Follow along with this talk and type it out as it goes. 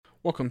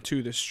Welcome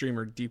to the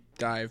Streamer Deep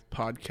Dive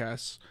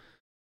podcast.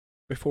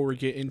 Before we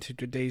get into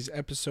today's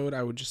episode,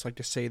 I would just like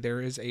to say there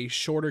is a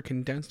shorter,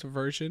 condensed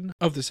version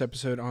of this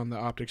episode on the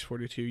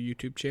Optics42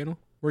 YouTube channel,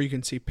 where you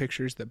can see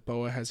pictures that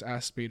Boa has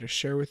asked me to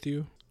share with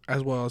you,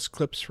 as well as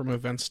clips from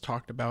events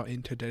talked about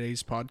in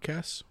today's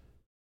podcast.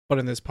 But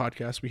in this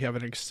podcast, we have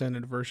an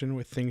extended version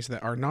with things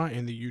that are not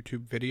in the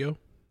YouTube video,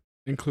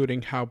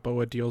 including how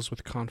Boa deals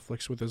with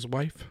conflicts with his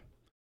wife,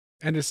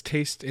 and his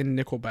taste in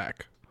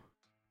Nickelback,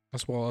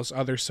 as well as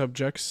other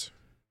subjects.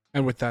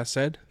 And with that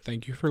said,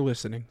 thank you for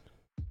listening.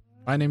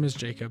 My name is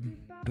Jacob,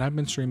 and I've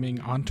been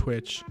streaming on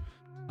Twitch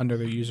under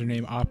the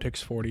username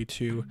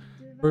Optics42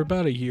 for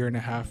about a year and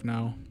a half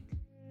now.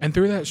 And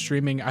through that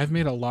streaming, I've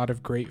made a lot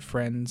of great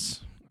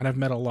friends, and I've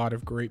met a lot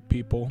of great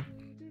people.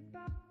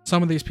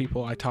 Some of these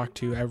people I talk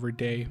to every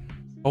day,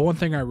 but one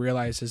thing I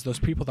realize is those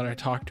people that I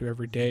talk to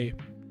every day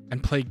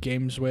and play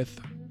games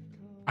with,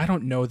 I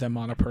don't know them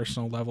on a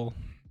personal level.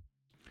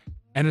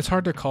 And it's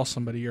hard to call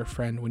somebody your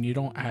friend when you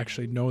don't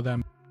actually know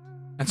them.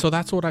 And so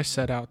that's what I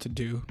set out to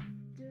do.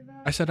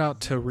 I set out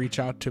to reach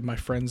out to my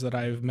friends that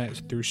I've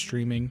met through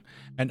streaming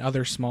and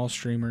other small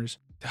streamers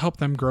to help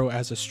them grow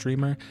as a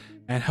streamer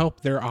and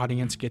help their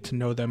audience get to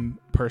know them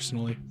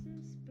personally.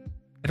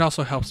 It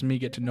also helps me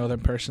get to know them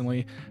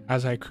personally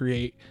as I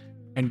create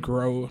and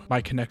grow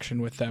my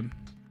connection with them.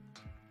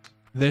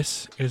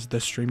 This is the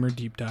Streamer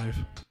Deep Dive.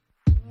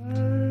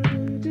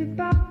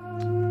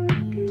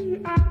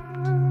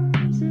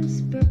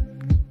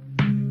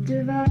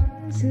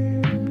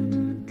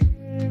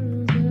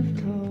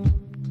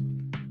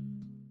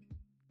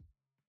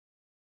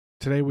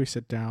 Today we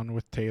sit down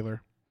with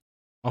Taylor,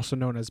 also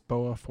known as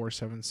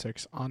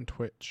Boa476 on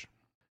Twitch.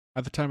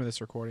 At the time of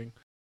this recording,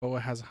 Boa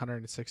has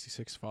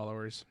 166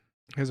 followers.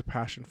 He has a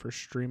passion for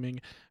streaming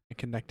and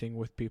connecting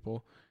with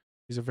people.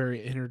 He's a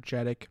very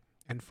energetic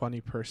and funny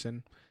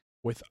person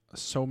with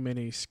so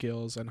many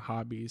skills and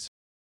hobbies.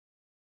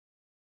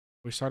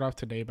 We start off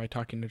today by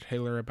talking to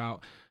Taylor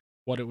about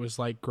what it was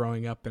like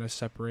growing up in a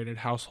separated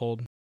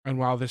household. And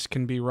while this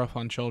can be rough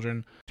on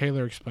children,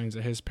 Taylor explains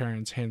that his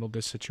parents handled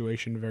this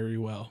situation very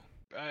well.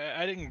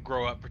 I didn't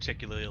grow up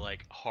particularly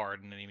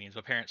hard in any means.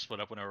 My parents split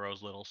up when I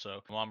was little, so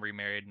my mom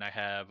remarried, and I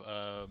have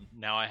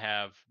now I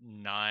have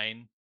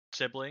 9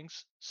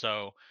 siblings.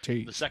 So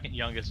the Jeez. second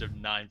youngest of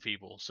 9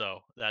 people. So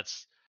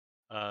that's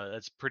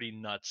pretty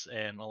nuts,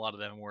 and a lot of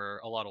them were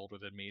a lot older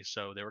than me,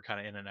 so they were kind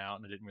of in and out,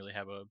 and I didn't really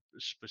have a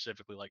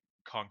specifically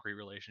concrete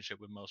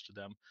relationship with most of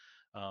them.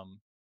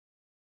 Um,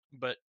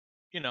 but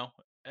you know,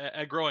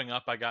 growing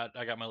up, I got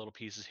my little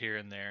pieces here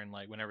and there, and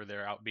whenever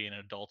they're out being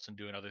adults and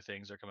doing other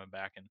things, they're coming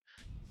back and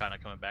kind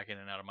of coming back in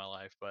and out of my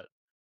life.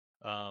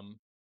 Um,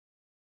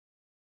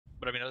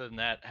 but I mean, other than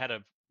that, had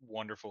a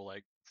wonderful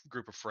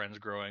group of friends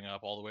growing up,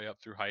 all the way up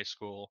through high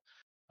school.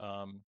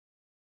 Um,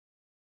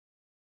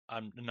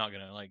 I'm not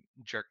gonna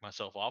jerk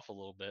myself off a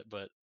little bit,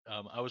 but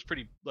I was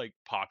pretty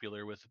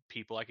popular with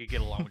people. I could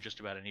get along with just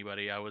about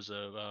anybody. I was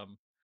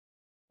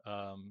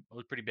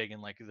pretty big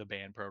in the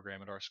band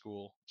program at our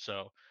school.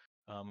 So,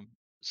 um,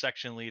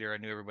 section leader, I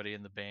knew everybody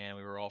in the band.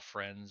 We were all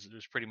friends. There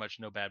was pretty much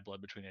no bad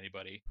blood between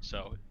anybody.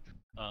 So,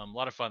 a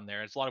lot of fun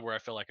there. It's a lot of where I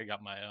feel like I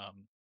got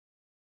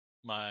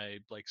my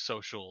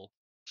social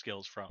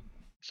skills from.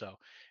 So,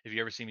 if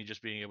you ever see me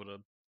just being able to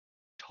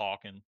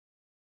talk and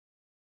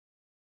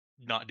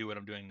not do what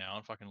I'm doing now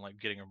and fucking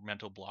getting a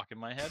mental block in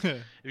my head.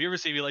 If you ever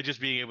see me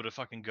just being able to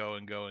fucking go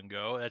and go and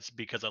go, that's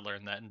because I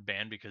learned that in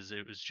band because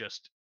it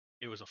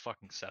was a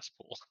fucking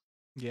cesspool.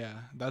 Yeah,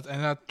 But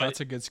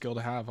that's a good skill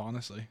to have,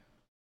 honestly.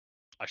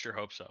 I sure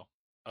hope so.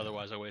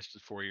 Otherwise, I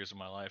wasted 4 years of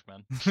my life,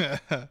 man.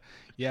 Yeah.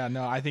 Yeah,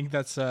 no, I think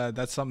that's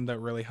something that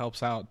really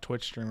helps out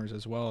Twitch streamers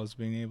as well, as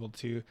being able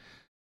to,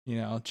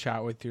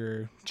 chat with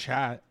your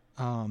chat,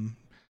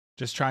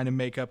 just trying to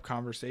make up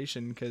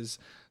conversation, because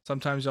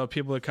sometimes you'll have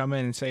people that come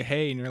in and say,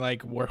 "Hey," and you're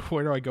like, "Where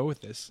do I go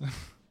with this?"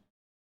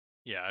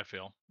 Yeah, I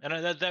feel, and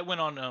that went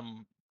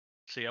on.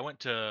 See,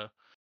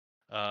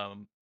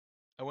 um,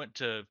 I went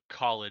to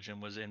college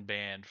and was in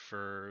band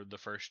for the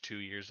first 2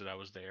 years that I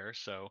was there.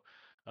 So,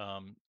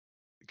 um,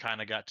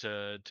 kind of got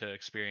to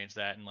experience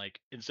that, and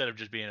instead of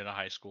just being at a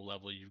high school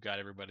level, you've got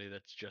everybody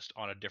that's just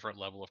on a different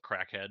level of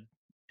crackhead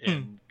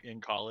Hmm.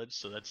 in college.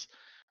 So that's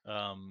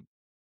um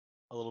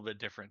a little bit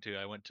different too.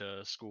 I went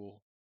to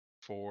school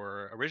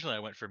for originally I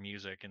went for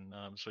music and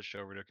switched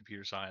over to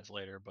computer science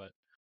later, but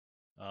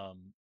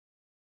um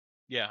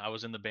yeah, I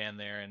was in the band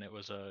there, and it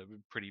was a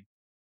pretty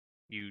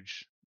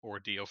huge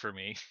ordeal for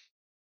me.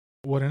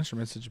 What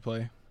instruments did you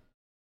play?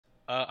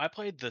 I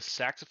played the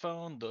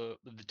saxophone, the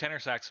tenor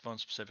saxophone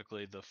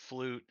specifically, the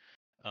flute,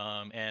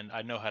 and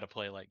I know how to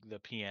play the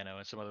piano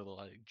and some other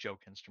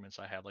joke instruments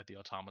I have, like the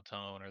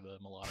automaton or the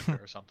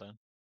melodica or something.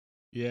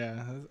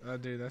 Yeah,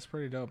 dude, that's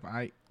pretty dope.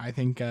 I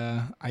think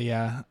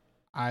I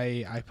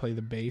play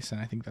the bass, and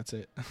I think that's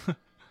it.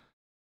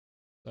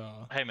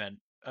 So Hey man,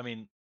 I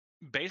mean,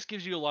 bass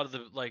gives you a lot of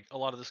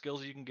the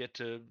skills you can get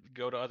to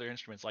go to other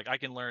instruments. Like I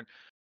can learn,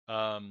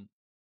 um,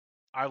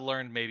 I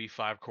learned maybe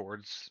 5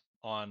 chords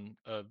on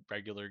a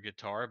regular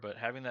guitar, but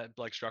having that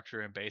like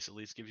structure and bass at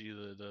least gives you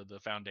the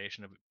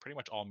foundation of pretty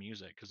much all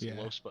music, because Yeah.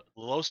 the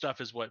low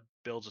stuff is what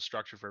builds a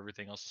structure for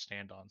everything else to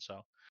stand on. So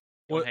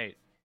don't What hate.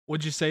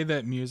 would you say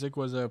that music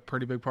was a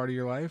pretty big part of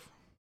your life?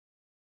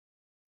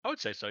 I would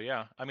say so.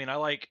 Yeah. I mean, I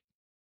like.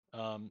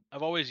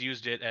 I've always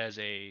used it as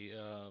a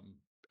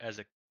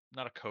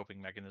not a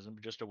coping mechanism,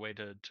 but just a way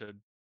to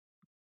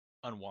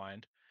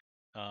unwind.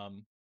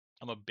 Um,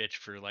 I'm a bitch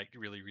for like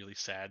really really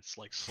sad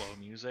like slow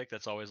music.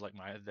 That's always like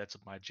that's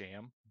my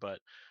jam. But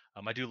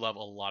I do love a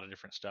lot of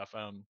different stuff.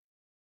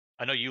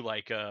 I know you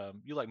like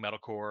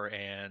metalcore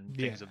and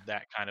Yeah. things of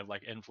that kind of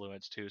like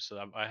influence too.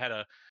 So I had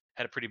a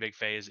pretty big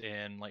phase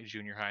in like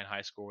junior high and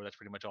high school where that's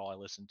pretty much all I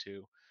listened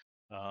to.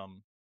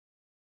 Um,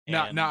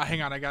 No, no, and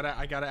hang on. I gotta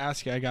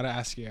ask you.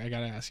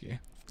 okay,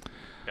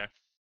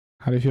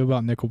 How do you feel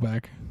about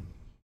Nickelback?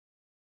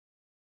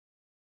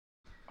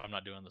 I'm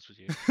not doing this with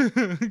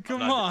you.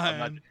 Come I'm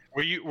not. on.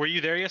 Were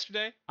you there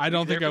yesterday? I Were you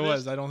don't there think I for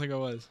was. this? I don't think I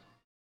was.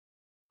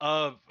 Uh,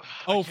 I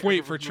Oh, can't wait,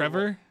 remember for who it was.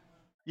 Trevor?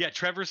 Yeah,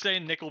 Trevor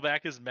saying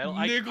Nickelback is metal.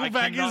 I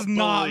Nickelback is cannot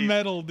not believe.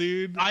 metal,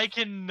 dude. I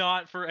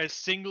cannot for a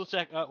single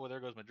second. Oh, well, there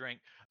goes my drink.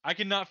 I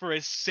cannot for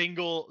a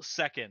single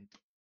second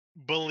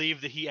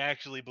believe that he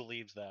actually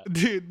believes that.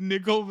 Dude,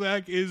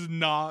 Nickelback is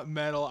not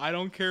metal. I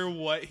don't care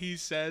what he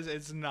says,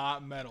 it's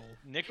not metal.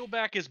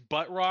 Nickelback is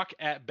butt rock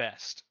at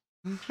best.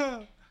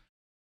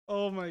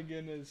 Oh my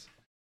goodness.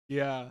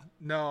 Yeah,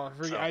 no,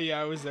 So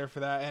I was there for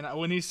that, and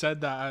when he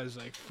said that, I was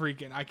like,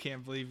 "Freaking! I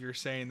can't believe you're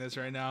saying this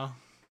right now."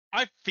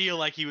 I feel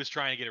like he was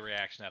trying to get a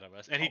reaction out of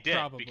us, and he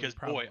Oh, did because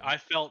boy, probably.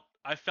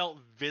 I felt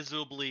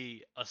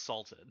visibly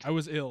assaulted. I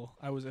was ill.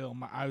 I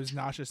was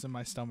nauseous in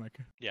my stomach.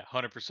 Yeah,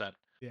 100%.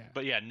 Yeah.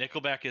 But yeah,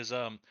 Nickelback is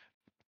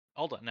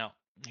hold on. Now,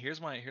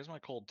 here's my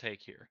cold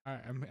take here. All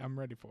right, I'm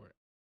ready for it.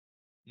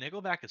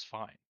 Nickelback is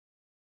fine.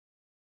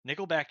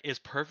 Nickelback is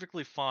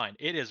perfectly fine.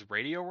 It is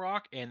radio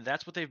rock, and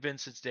that's what they've been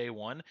since day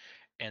one.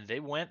 And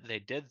they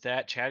did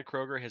that. Chad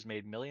Kroger has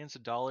made millions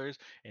of dollars,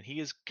 and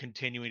he is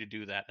continuing to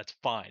do that. That's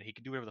fine. He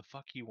can do whatever the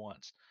fuck he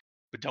wants.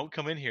 But don't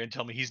come in here and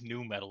tell me he's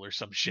new metal or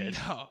some shit.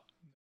 No,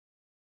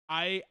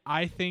 I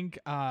think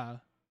I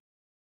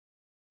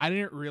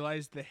didn't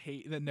realize the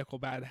hate that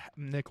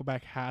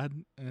Nickelback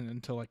had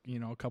until like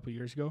a couple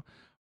years ago.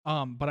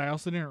 But I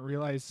also didn't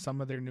realize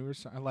some of their newer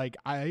like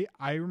I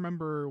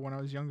remember when I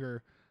was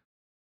younger,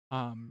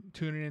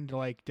 tuning into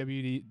like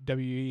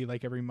WWE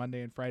like every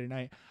Monday and Friday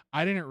night.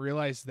 I didn't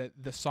realize that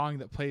the song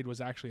that played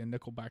was actually a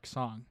Nickelback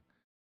song.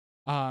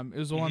 It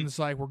was the one Mhm. that's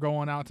like, "We're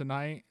going out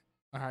tonight."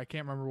 I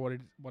can't remember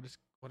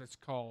what it's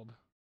called.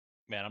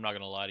 Man, I'm not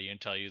gonna lie to you and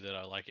tell you that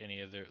I like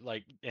any of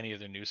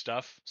their new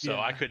stuff. So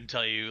Yeah, I couldn't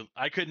tell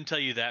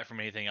you that from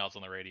anything else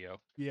on the radio.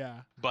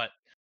 yeah, But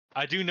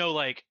I do know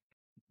like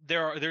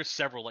there's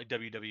several like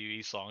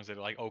WWE songs that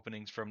are like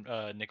openings from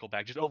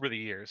Nickelback just over the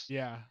years.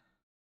 yeah.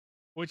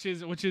 Which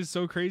is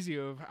so crazy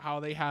of how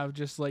they have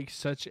just like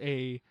such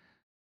a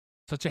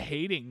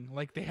hating,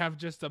 like they have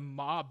just a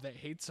mob that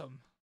hates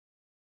them.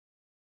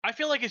 I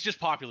feel like it's just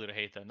popular to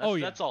hate them. Oh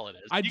yeah, That's all it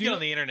is. I You get do. on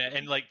the internet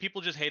and like people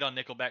just hate on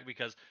Nickelback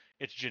because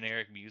it's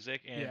generic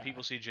music, and Yeah,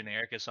 people see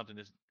generic as something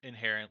that's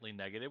inherently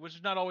negative, which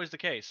is not always the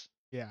case.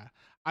 yeah.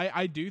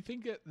 I do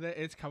think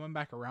that it's coming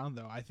back around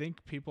though. I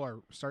think people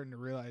are starting to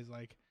realize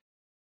like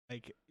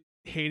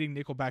hating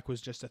Nickelback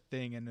was just a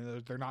thing,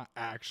 and they're not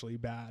actually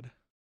bad.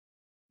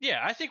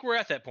 Yeah, I think we're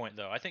at that point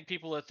though. I think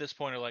people at this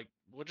point are like,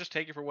 we'll just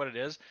take it for what it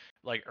is.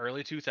 Like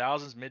early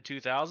 2000s, mid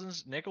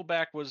 2000s,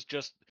 Nickelback was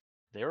just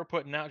they were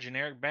putting out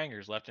generic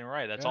bangers left and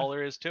right. That's Yeah. all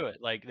there is to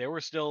it. Like they were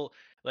still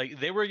like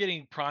they were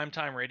getting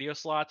primetime radio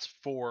slots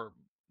for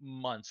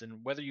months,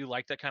 and whether you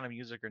like that kind of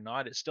music or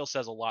not, it still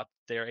says a lot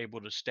that they're able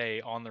to stay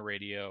on the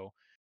radio,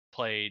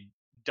 played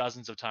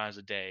dozens of times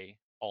a day,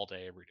 all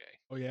day, every day.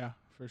 Oh yeah,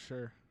 for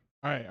sure.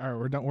 All right,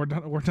 we're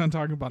done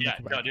talking about Yeah,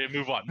 no, Nickelback. dude,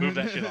 move on, move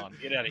that shit on,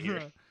 get out of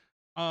here.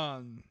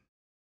 um.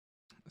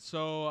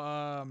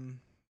 So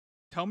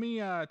tell me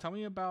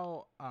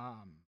about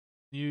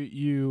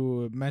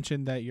you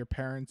mentioned that your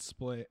parents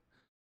split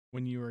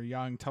when you were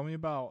young. Tell me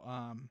about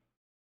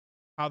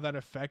how that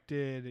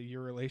affected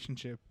your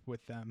relationship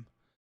with them.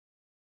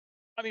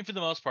 I mean, for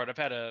the most part, I've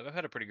had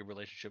a pretty good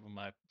relationship with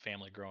my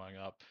family growing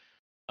up.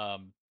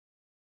 Um,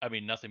 I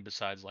mean, nothing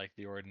besides like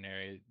the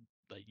ordinary,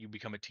 like you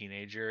become a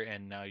teenager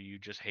and now you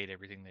just hate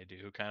everything they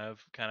do, kind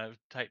of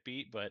type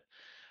beat. But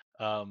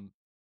um,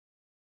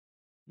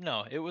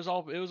 no, it was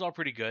all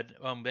pretty good.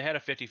 They had a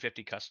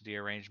 50-50 custody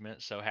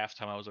arrangement, so half the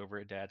time I was over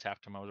at dad's,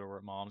 half the time I was over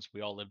at mom's.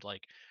 We all lived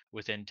like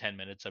within 10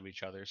 minutes of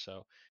each other,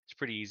 so it's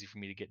pretty easy for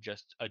me to get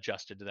just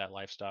adjusted to that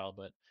lifestyle.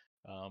 But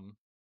um,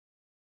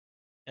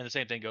 and the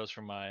same thing goes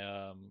for my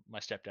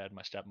stepdad and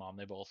my stepmom.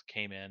 They both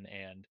came in,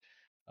 and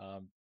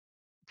um,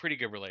 pretty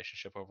good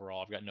relationship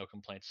overall. I've got no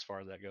complaints as far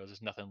as that goes.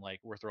 It's nothing like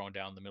we're throwing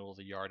down in the middle of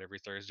the yard every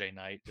Thursday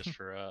night just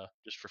for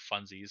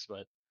funsies.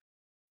 But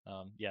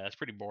yeah, that's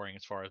pretty boring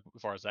as far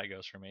as that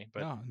goes for me.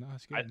 But No,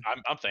 it's good.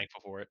 I'm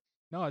thankful for it.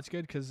 No, it's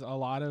good because a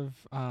lot of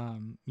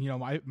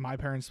my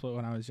parents split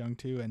when I was young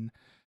too, and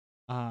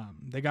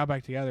they got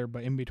back together,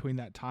 but in between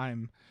that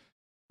time,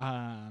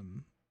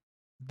 um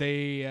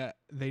they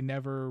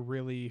never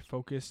really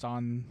focused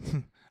on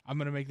I'm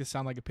going to make this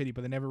sound like a pity,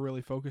 but they never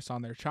really focused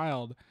on their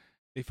child.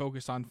 They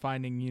focused on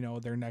finding,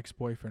 their next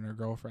boyfriend or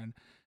girlfriend.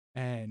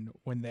 And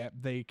when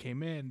they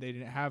came in,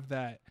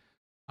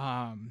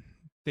 um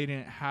they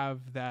didn't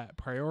have that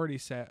priority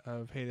set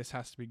of, hey, this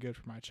has to be good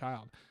for my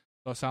child.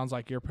 So it sounds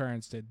like your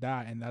parents did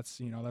that, and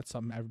that's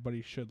something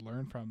everybody should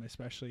learn from,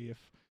 especially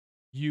if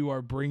you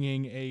are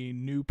bringing a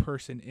new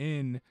person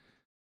in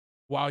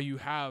while you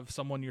have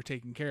someone you're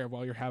taking care of,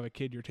 while you have a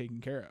kid you're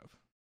taking care of.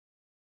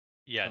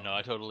 Yeah, So no,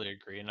 I totally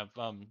agree. And I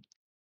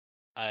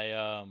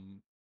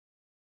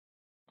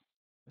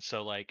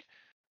so like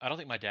I don't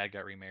think my dad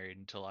got remarried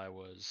until I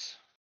was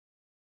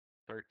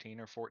 13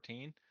 or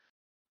 14.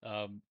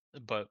 Um,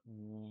 but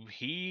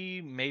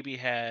he maybe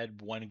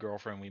had one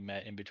girlfriend we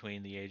met in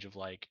between the age of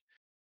like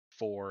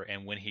 4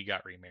 and when he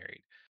got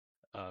remarried.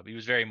 He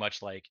was very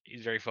much like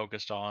he's very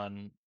focused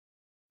on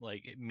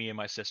like me and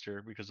my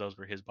sister because those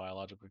were his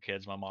biological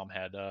kids. My mom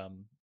had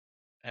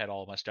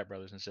all of my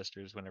stepbrothers and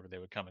sisters whenever they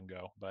would come and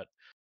go. But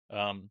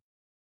um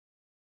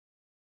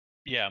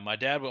yeah, my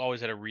dad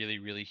always had a really,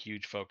 really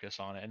huge focus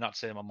on it. And not to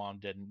say that my mom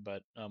didn't,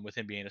 but with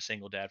him being a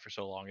single dad for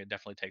so long, it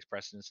definitely takes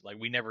precedence. Like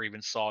we never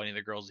even saw any of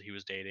the girls that he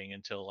was dating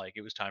until like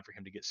it was time for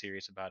him to get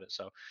serious about it.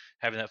 So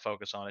having that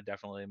focus on it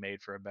definitely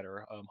made for a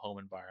better home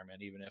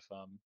environment, even if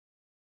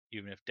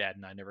dad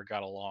and I never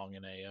got along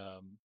in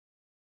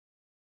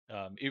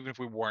even if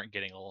we weren't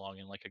getting along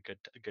in like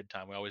a good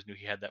time, we always knew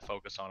he had that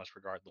focus on us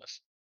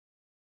regardless.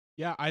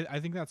 yeah, I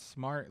think that's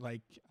smart.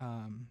 Like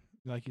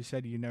you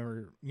said, you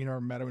never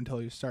met him until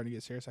he was starting to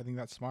get serious. I think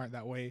that's smart.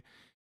 That way,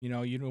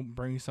 you don't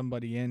bring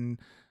somebody in,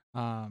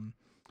 um,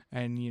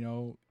 and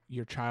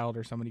your child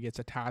or somebody gets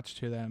attached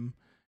to them,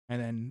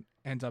 and then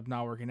ends up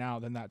not working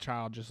out. Then that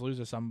child just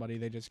loses somebody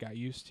they just got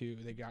used to.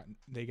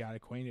 They got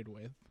acquainted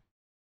with.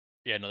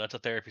 Yeah, no, that's a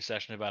therapy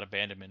session about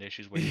abandonment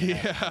issues waiting to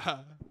happen. Yeah,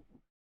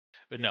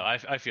 But no, yeah,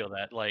 I feel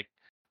that like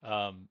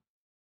um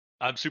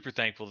I'm super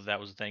thankful that that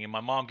was the thing. And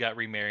my mom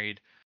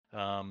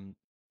um,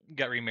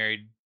 got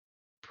remarried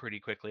pretty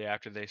quickly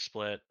after they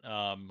split.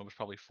 I was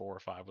probably 4 or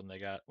 5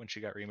 when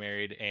she got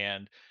remarried,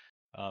 and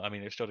I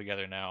mean they're still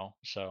together now.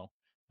 So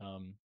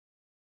um,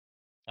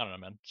 I don't know,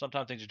 man.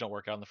 Sometimes things just don't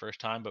work out in the first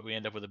time, but we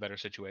end up with a better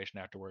situation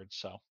afterwards.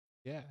 So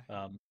yeah,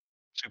 um,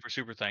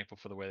 super thankful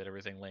for the way that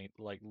everything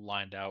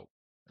lined out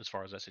as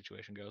far as that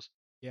situation goes.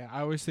 yeah.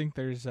 I always think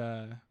there's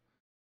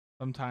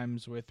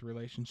sometimes with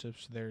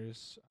relationships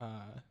there's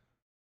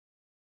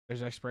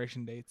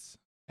expiration dates,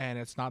 and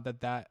it's not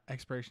that that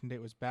expiration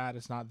date was bad.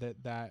 It's not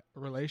that that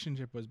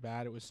relationship was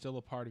bad. It was still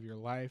a part of your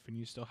life and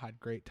you still had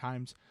great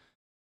times,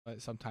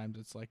 but sometimes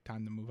it's like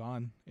time to move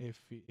on. If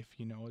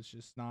it's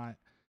just not,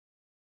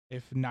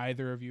 if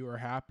neither of you are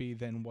happy,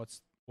 then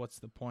what's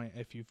the point?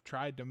 If you've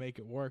tried to make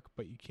it work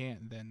but you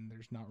can't, then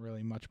there's not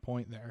really much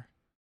point there.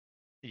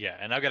 Yeah,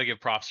 and I've got to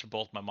give props to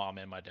both my mom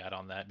and my dad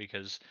on that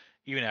because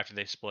even after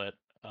they split,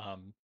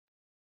 um,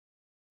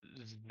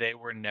 they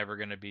were never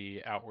going to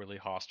be outwardly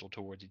hostile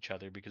towards each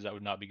other because that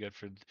would not be good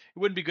for it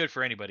wouldn't be good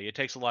for anybody. It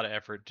takes a lot of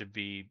effort to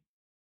be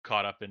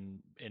caught up in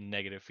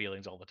negative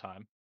feelings all the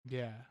time.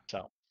 Yeah.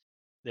 So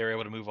they were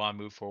able to move on,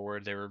 move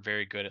forward. They were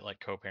very good at like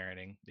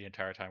co-parenting the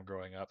entire time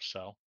growing up.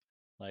 So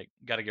like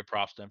got to give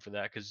props to them for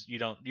that because you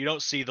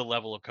don't see the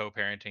level of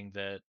co-parenting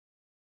that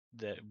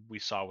we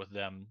saw with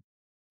them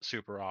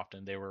super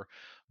often. They were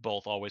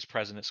both always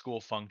present at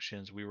school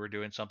functions. We were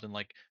doing something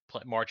like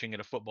marching at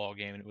a football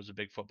game, and it was a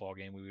big football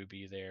game. We would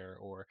be there.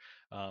 Or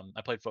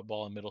I played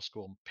football in middle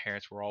school.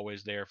 Parents were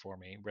always there for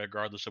me,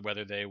 regardless of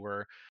whether they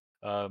were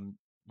um,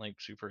 like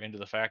super into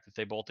the fact that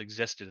they both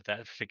existed at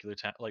that particular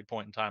time, like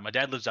point in time. My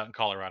dad lives out in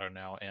Colorado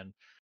now, and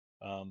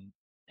um,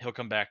 he'll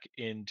come back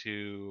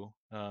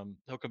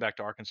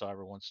to Arkansas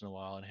every once in a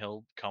while, and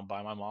he'll come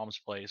by my mom's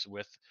place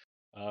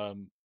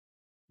um,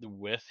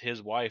 with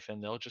his wife,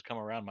 and they'll just come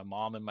around. My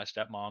mom and my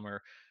stepmom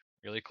are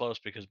really close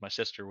because my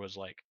sister was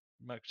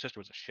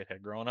a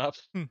shithead growing up,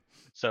 Hmm.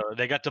 so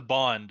they got to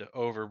bond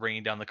over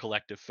bringing down the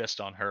collective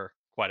fist on her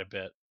quite a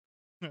bit.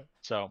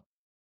 So,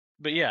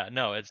 but yeah,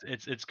 no,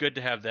 it's good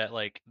to have that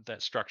like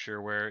that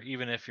structure where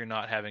even if you're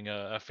not having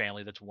a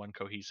family that's one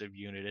cohesive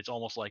unit, it's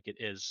almost like it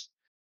is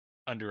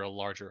under a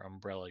larger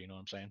umbrella. You know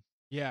what I'm saying?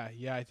 Yeah,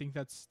 yeah, I think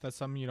that's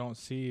something you don't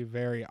see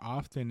very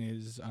often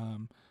is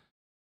um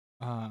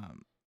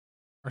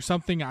or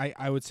something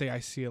I would say I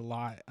see a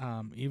lot,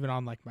 even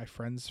on like my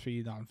friends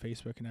feed on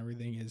Facebook and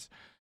everything, is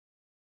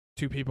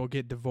two people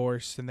get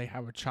divorced and they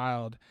have a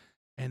child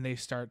and they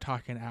start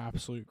talking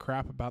absolute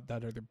crap about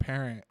that other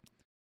parent.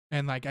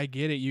 And like, I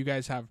get it, you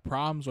guys have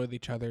problems with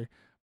each other,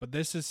 but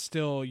this is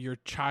still your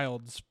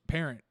child's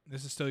parent.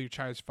 This is still your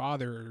child's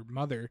father or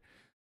mother.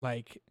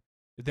 Like,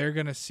 they're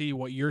going to see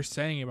what you're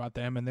saying about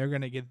them and they're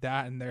going to get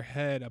that in their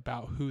head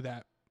about who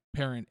that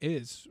parent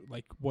is,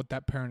 like what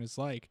that parent is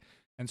like,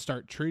 and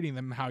start treating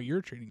them how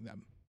you're treating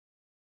them.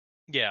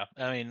 Yeah,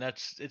 I mean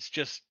it's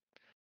just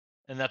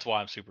and that's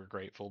why I'm super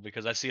grateful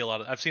because I've seen a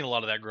lot of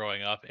that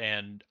growing up,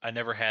 and I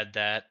never had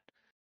that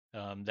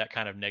that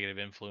kind of negative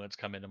influence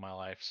come into my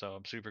life. So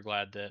I'm super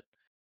glad that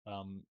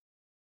um,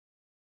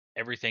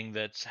 everything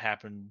that's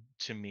happened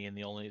to me and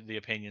the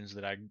opinions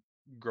that I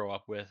grow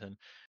up with, and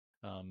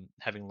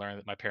having learned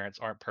that my parents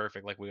aren't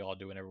perfect like we all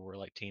do whenever we're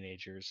like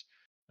teenagers.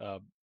 Uh,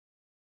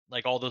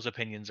 like all those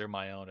opinions are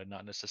my own and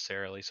not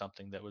necessarily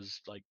something that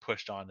was like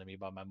pushed onto me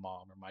by my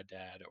mom or my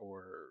dad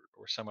or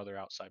some other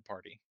outside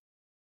party.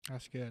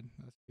 That's good.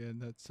 That's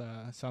good.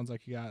 That's sounds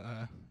like you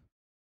got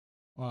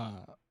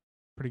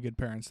pretty good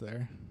parents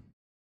there.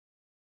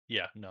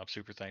 Yeah, no, I'm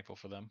super thankful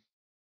for them.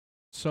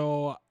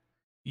 So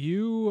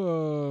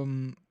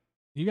you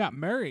you got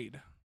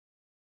married.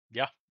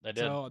 Yeah, I did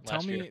So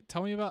last year.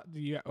 tell me about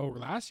you. Oh,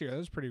 last year that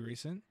was pretty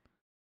recent.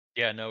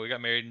 Yeah, no, we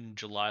got married in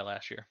July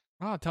last year.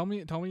 Oh, tell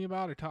me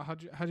about it.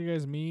 How'd you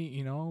guys meet?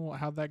 You know,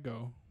 how'd that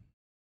go?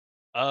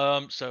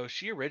 So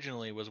she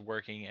originally was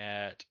working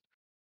at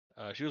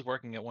she was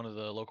working at one of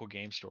the local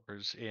game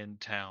stores in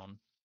town.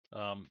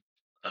 Um,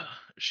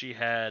 she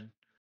had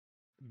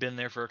been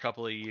there for a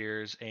couple of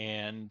years,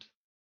 and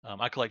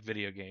I collect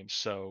video games,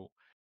 so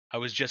I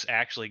was just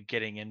actually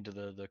getting into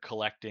the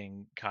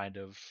collecting kind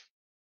of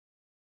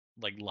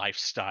like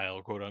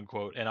lifestyle, quote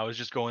unquote, and I was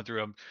just going through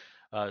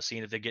them,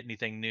 seeing if they get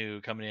anything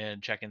new coming in,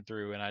 checking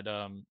through, and I'd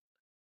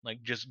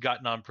like just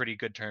gotten on pretty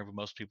good terms with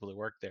most people that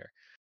work there.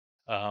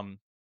 Um,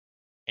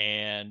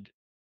 and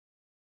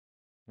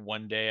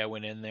one day I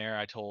went in there,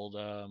 I told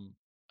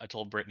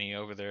Brittany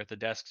over there at the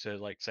desk to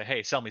like say,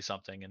 "Hey, sell me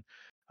something," and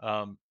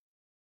um,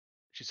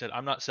 she said,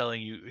 "I'm not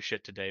selling you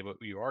shit today, but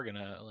you are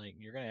gonna like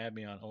you're gonna add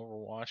me on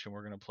Overwatch and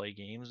we're gonna play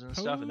games and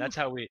stuff." And Oh, that's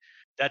how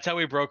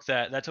we broke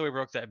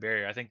that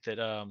barrier. I think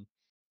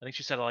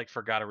she said I like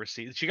forgot a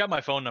receipt. She got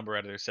my phone number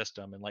out of their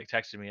system and like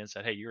texted me and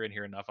said, "Hey, you're in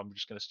here enough. I'm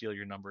just gonna steal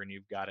your number and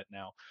you've got it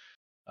now."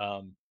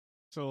 Um,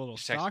 so a little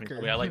she texted me, told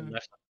stalker. me I like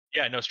left.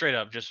 Yeah, no, straight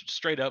up, just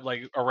straight up,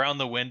 like around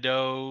the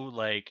window,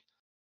 like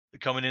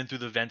coming in through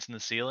the vents in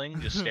the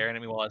ceiling, just staring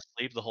at me while I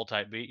sleep the whole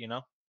type beat, you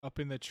know? Up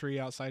in the tree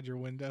outside your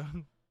window.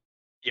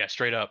 Yeah,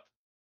 straight up.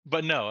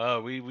 But no,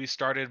 we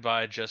started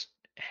by just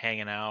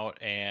hanging out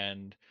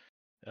and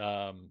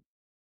um,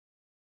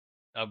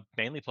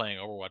 mainly playing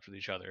Overwatch with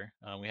each other.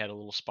 We had a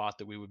little spot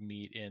that we would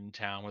meet in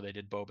town where they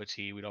did boba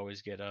tea. We'd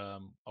always get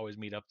always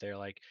meet up there,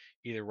 like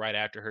either right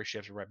after her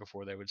shift or right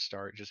before they would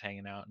start, just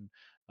hanging out. And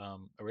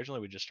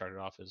originally we just started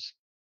off as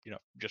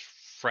just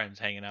friends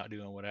hanging out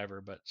doing whatever.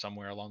 But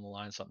somewhere along the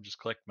line, something just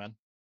clicked, man.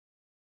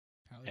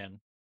 Hell yeah. And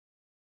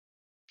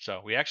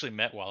so we actually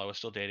met while I was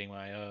still dating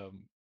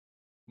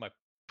my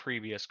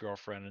previous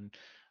girlfriend,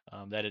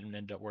 and that didn't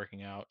end up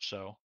working out.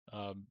 So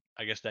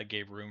I guess that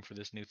gave room for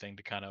this new thing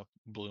to kind of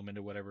bloom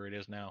into whatever it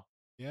is now.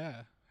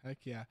 Yeah. Heck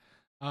yeah.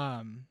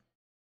 Um,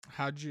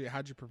 how'd you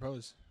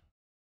propose?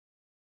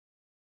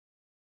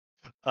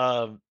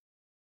 Um,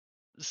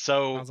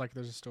 so Sounds like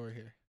there's a story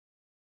here.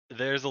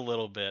 there's a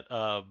little bit.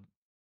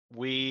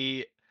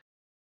 We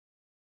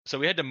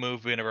we had to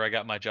move whenever I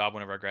got my job.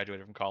 Whenever I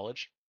graduated from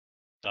college,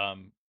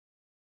 um,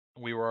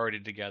 we were already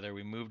together.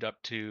 We moved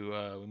up to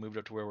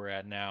where we're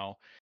at now,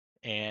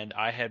 and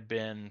I had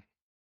been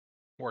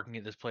working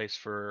at this place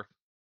for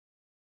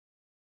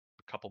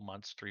a couple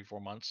months, 3 4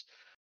 months,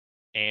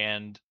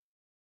 and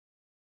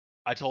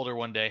I told her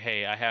one day,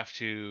 "Hey, I have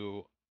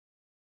to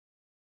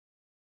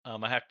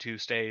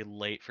stay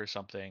late for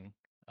something."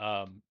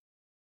 Um,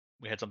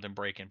 we had something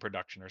break in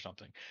production or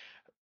something.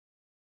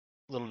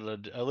 Little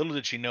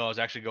did she know I was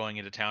actually going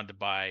into town to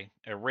buy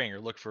a ring or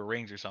look for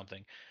rings or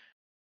something.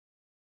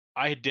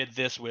 I did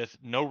this with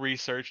no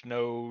research,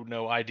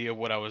 no idea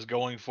what I was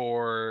going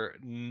for,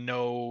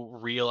 no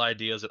real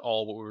ideas at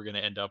all what we were going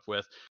to end up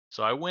with.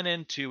 So I went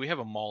into we have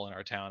a mall in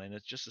our town, and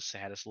it's just the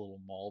saddest little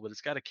mall, but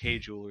it's got a K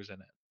Jewelers in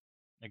it.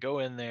 I go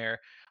in there,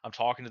 I'm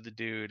talking to the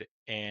dude,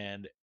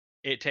 and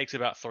it takes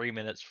about 3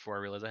 minutes before I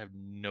realize I have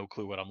no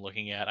clue what I'm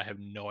looking at. I have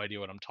no idea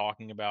what I'm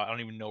talking about. I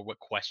don't even know what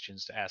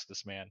questions to ask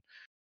this man.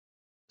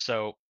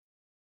 So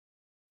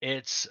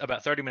it's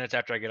about 30 minutes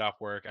after I get off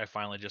work, I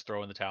finally just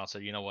throw in the towel and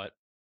say, you know what?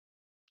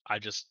 I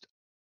just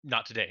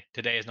not today.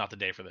 Today is not the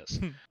day for this.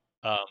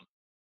 Um,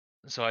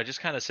 so I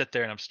just kind of sit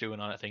there and I'm stewing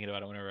on it, thinking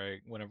about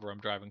it whenever I'm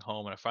driving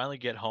home. And I finally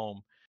get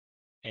home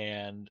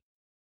and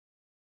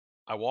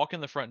I walk in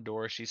the front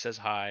door. She says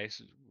hi.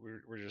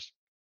 We're just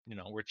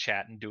we're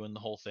chatting, doing the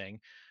whole thing,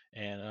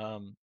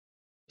 and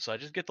so I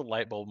just get the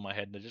light bulb in my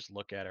head and I just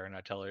look at her and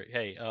I tell her,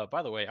 hey,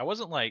 by the way, I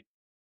wasn't like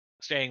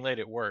staying late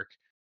at work.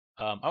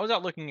 I was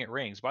out looking at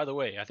rings. By the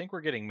way, I think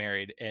we're getting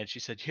married. And she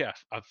said, yeah,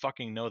 I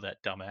fucking know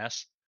that,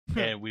 dumbass.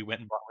 And we went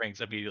and bought rings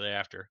immediately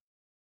after.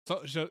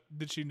 So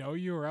did she know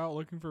you were out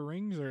looking for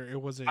rings, or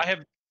it was I it? have,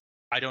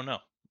 I don't know.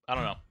 I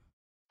don't know.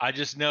 I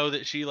just know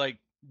that she like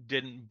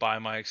didn't buy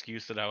my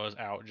excuse that I was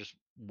out just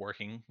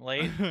working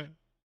late. You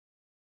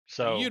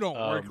So, don't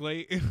work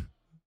late.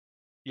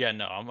 yeah,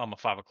 no, I'm a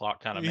 5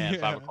 o'clock kind of man.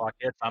 Five Yeah. o'clock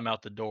hits, I'm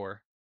out the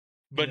door.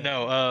 But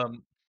Yeah.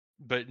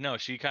 no,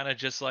 she kind of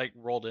just like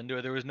rolled into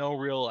it. There was no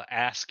real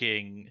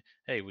asking,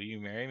 "Hey, will you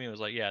marry me?" It was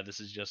like, "Yeah,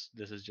 this is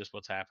just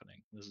what's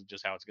happening. This is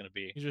just how it's gonna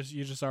be." You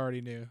just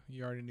already knew.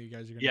 You already knew you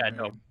guys are gonna get Yeah,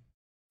 no, married.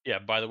 yeah.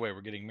 By the way,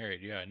 we're getting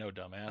married. Yeah, I know,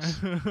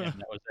 dumbass. And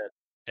that was it.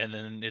 And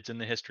then it's in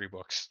the history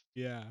books.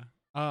 Yeah.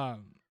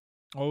 Um,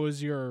 what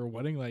was your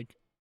wedding like?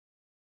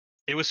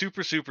 It was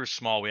super, super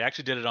small. We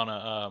actually did it on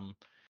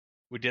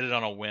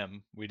a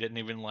whim. We didn't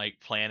even like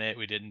plan it.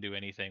 We didn't do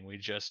anything. We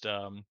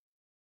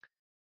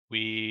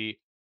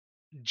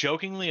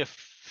jokingly a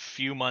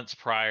few months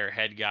prior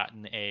had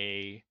gotten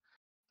a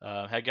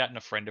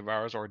friend of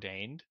ours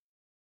ordained,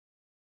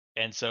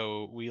 and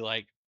so we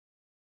like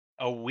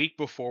a week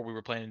before we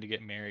were planning to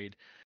get married,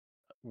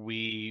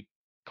 we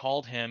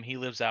called him. He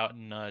lives out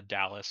in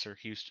Dallas or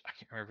Houston. I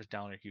can't remember if it's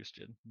down or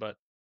Houston, but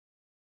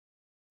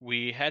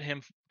we had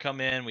him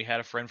come in. We had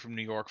a friend from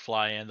New York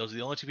fly in. Those are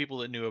the only two people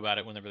that knew about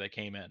it whenever they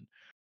came in.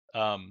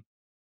 Um,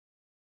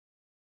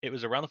 it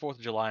was around the 4th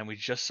of July, and we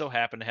just so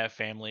happened to have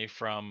family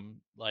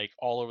from like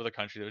all over the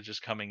country that was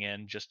just coming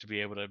in just to be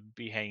able to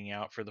be hanging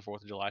out for the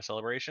 4th of July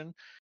celebration.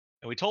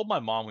 And we told my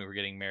mom we were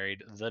getting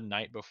married the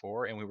night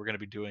before, and we were going to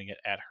be doing it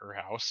at her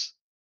house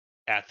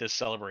at this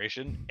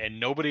celebration, and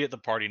nobody at the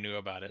party knew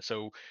about it.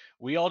 So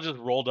we all just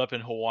rolled up in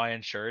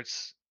Hawaiian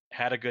shirts,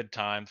 had a good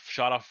time,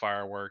 shot off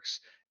fireworks,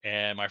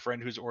 and my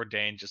friend who's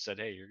ordained just said,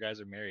 "Hey, you guys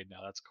are married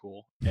now. That's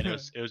cool." And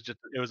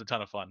it was a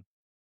ton of fun.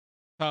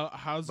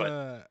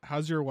 But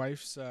How's your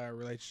wife's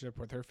relationship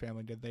with her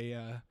family? Did they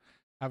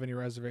have any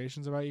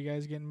reservations about you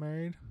guys getting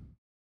married?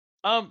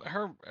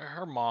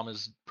 her mom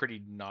is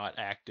pretty not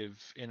active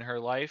in her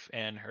life,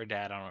 and her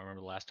dad, I don't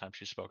remember the last time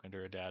she's spoken to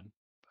her dad,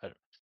 but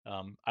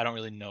I don't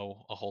really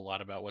know a whole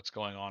lot about what's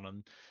going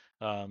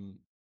um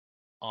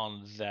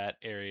on that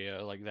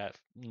area, like that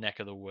neck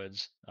of the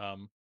woods.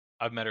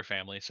 I've met her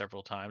family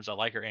several times. I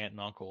like her aunt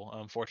and uncle.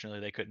 Unfortunately,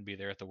 they couldn't be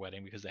there at the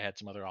wedding because they had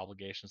some other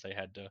obligations they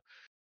had to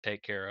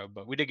take care of.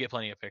 But we did get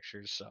plenty of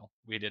pictures, so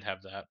we did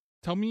have that.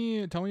 Tell me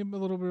a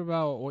little bit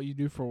about what you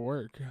do for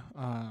work.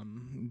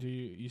 Do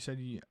you said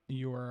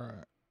you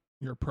are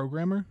you're a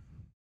programmer?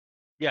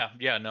 Yeah,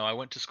 yeah. No, I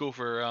went to school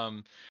for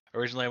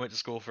originally I went to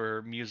school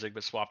for music,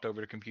 but swapped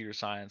over to computer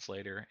science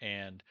later,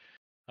 and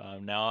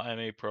now I'm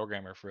a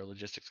programmer for a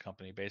logistics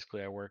company.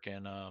 Basically, I work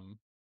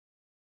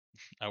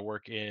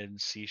in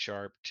C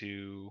sharp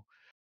to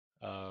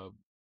uh,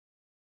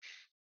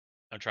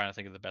 I'm trying to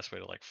think of the best way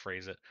to like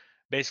phrase it.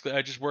 Basically,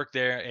 I just work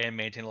there and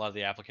maintain a lot of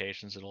the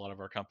applications that a lot of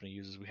our company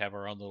uses. We have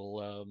our own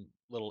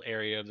little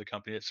area of the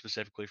company that's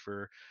specifically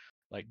for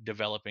like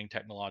developing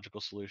technological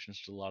solutions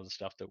to a lot of the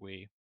stuff that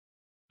we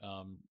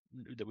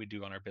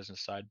do on our business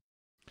side.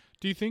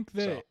 Do you think So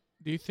that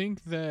do you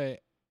think that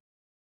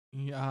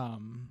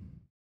um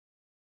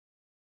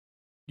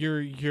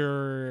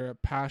your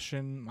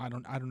passion, I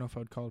don't know if I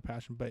would call it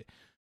passion, but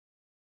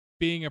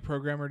being a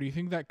programmer, do you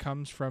think that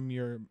comes from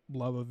your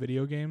love of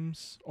video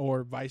games,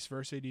 or vice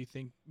versa? Do you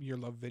think your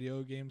love of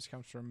video games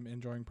comes from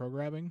enjoying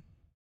programming?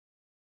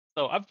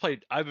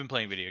 I've been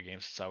playing video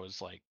games since I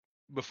was like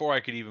before I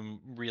could even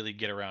really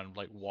get around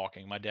like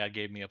walking. My dad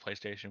gave me a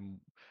PlayStation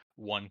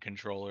 1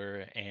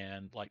 controller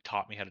and like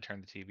taught me how to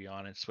turn the TV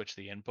on and switch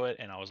the input,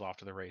 and I was off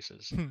to the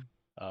races.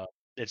 Uh,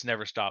 it's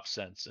never stopped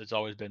since. It's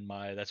always been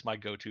that's my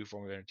go-to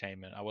form of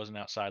entertainment. I wasn't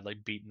outside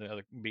like beating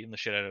the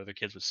shit out of other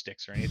kids with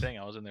sticks or anything.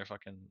 I was in there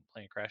fucking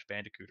playing Crash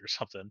Bandicoot or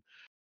something.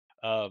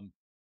 Um,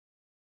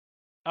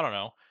 I don't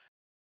know.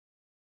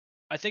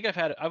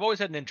 I've always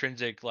had an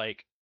intrinsic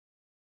like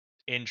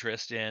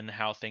interest in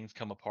how things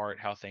come apart,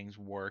 how things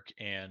work,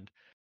 and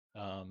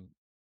um,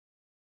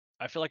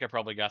 I feel like I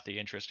probably got the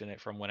interest in it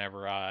from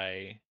whenever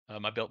I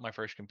built my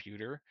first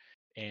computer,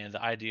 and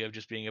the idea of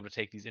just being able to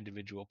take these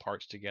individual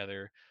parts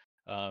together,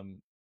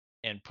 um,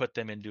 and put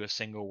them into a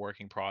single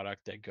working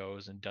product that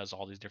goes and does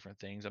all these different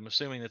things. I'm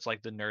assuming it's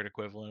like the nerd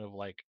equivalent of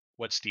like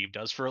what Steve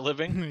does for a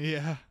living.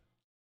 Yeah.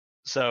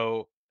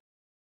 So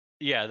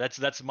yeah,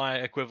 that's my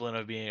equivalent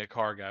of being a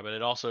car guy, but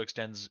it also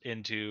extends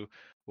into,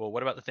 well,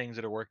 what about the things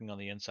that are working on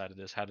the inside of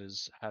this?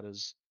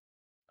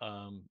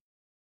 Um,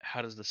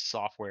 how does the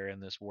software in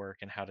this work,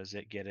 and how does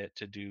it get it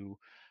to do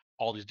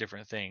all these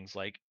different things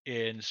like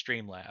in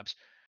Streamlabs?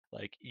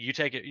 Like you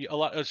take it a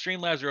lot of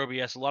Streamlabs or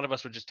OBS, a lot of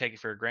us would just take it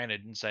for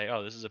granted and say,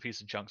 oh, this is a piece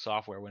of junk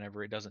software,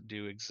 whenever it doesn't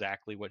do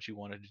exactly what you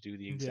wanted to do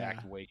the Yeah.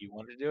 exact way you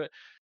wanted to do it.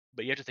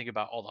 But you have to think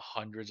about all the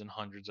hundreds and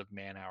hundreds of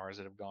man hours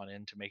that have gone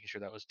into making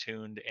sure that was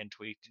tuned and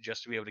tweaked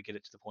just to be able to get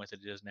it to the point that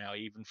it is now,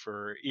 even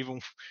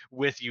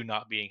with you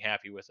not being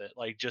happy with it.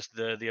 Like just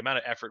the amount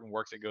of effort and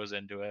work that goes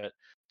into it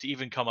to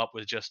even come up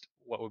with just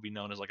what would be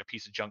known as like a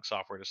piece of junk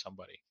software to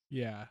somebody.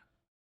 Yeah.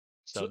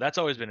 So So that's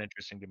always been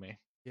interesting to me.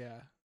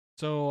 yeah.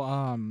 So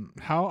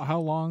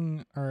how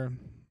long, or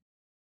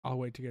I'll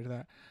wait to get to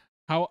that.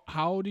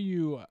 How do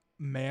you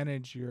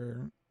manage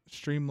your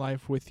stream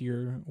life with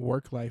your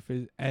work life,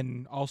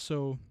 and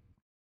also,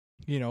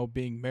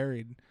 being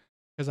married?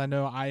 Because I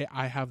know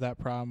I have that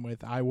problem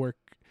with, I work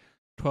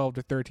 12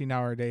 to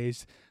 13-hour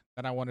days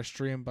that I want to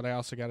stream, but I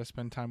also got to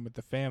spend time with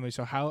the family.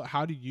 So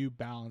how do you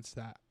balance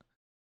that?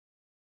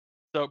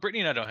 So Brittany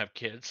and I don't have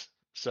kids,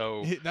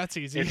 so That's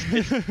easy.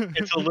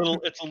 it's a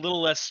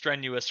little less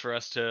strenuous for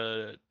us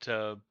to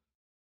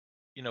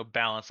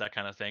balance that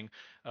kind of thing.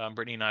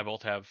 Brittany and I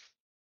both have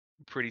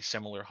pretty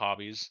similar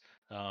hobbies.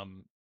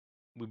 Um,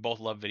 we both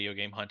love video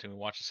game hunting. We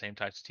watch the same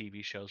types of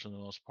TV shows for the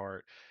most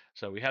part.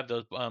 So we have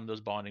those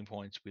bonding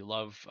points. We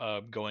love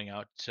going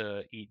out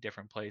to eat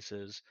different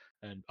places,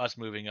 and us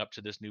moving up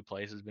to this new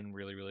place has been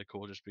really really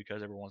cool. Just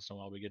because every once in a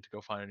while we get to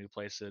go find a new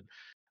place that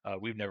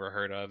we've never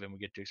heard of, and we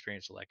get to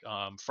experience it. Like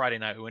Friday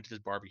night, we went to this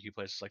barbecue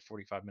place. It's like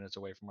 45 minutes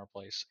away from our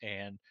place,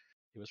 and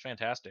it was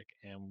fantastic.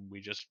 And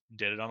we just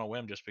did it on a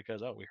whim, just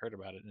because we heard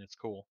about it and it's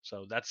cool.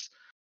 So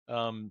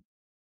um,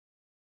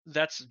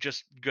 that's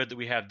just good that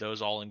we have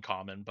those all in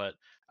common. But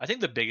I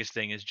think the biggest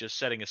thing is just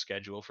setting a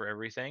schedule for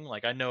everything.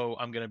 Like I know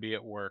I'm going to be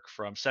at work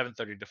from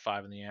 7:30 to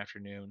 5 in the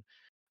afternoon,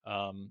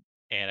 um,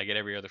 and I get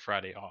every other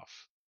Friday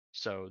off.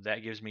 So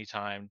that gives me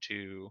time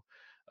to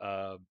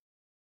uh,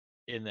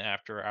 in the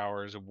after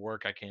hours of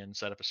work, I can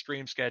set up a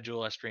stream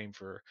schedule. I stream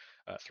for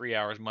 3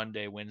 hours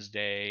Monday,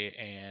 Wednesday,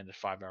 and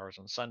 5 hours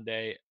on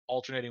Sunday.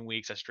 Alternating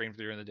weeks, I stream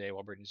during the day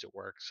while Brittany's at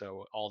work.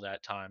 So all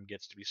that time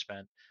gets to be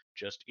spent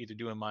just either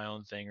doing my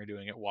own thing or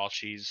doing it while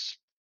she's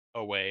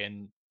away.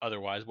 And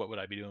otherwise, what would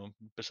I be doing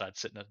besides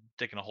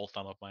sticking a whole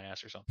thumb up my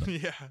ass or something?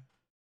 Yeah.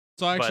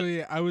 So But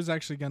actually, I was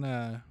actually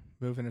gonna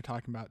move into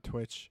talking about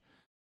Twitch,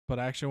 but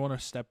I actually want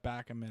to step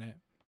back a minute,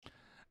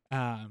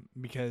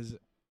 because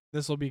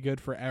this will be good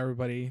for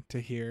everybody to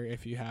hear.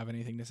 If you have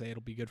anything to say,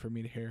 it'll be good for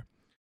me to hear.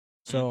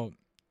 mm, So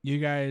you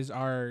guys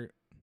are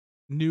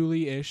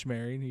newly-ish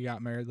married. You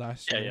got married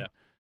last yeah, yeah, year.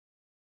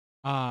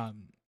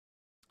 Um,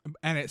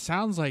 and it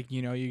sounds like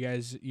you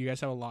guys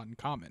have a lot in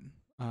common.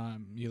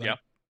 You yeah. like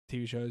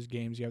TV shows,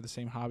 games. You have the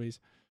same hobbies.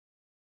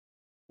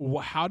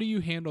 How do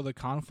you handle the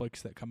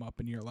conflicts that come up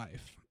in your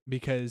life?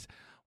 Because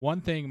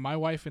one thing, my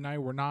wife and I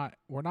we're not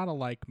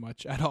alike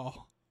much at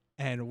all,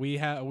 and we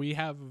have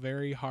a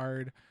very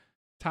hard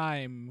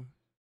time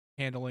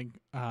handling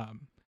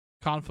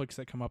conflicts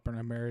that come up in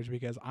our marriage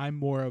because I'm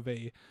more of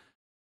a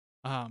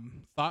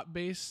thought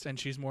based and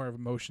she's more of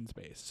emotions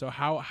based. So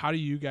how do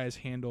you guys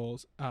handle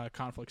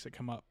conflicts that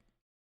come up?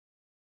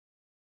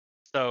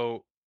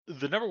 So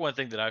the number one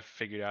thing that I've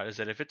figured out is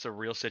that if it's a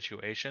real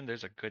situation,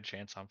 there's a good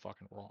chance I'm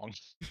fucking wrong.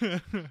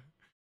 I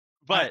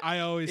But I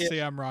always if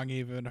say I'm wrong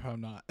even if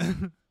I'm not.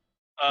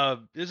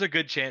 there's a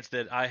good chance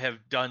that I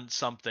have done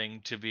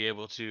something to be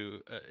able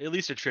to at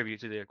least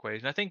attribute to the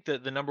equation. I think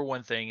that the number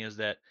one thing is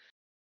that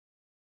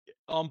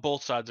on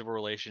both sides of a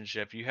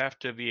relationship, you have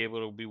to be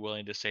able to be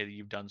willing to say that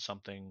you've done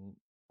something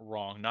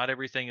wrong. Not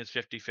everything is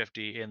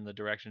 50-50 in the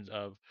directions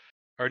of,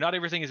 or not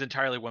everything is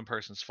entirely one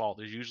person's fault.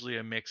 There's usually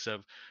a mix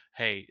of,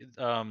 hey,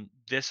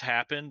 this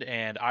happened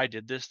and I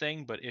did this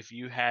thing, but if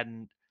you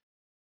hadn't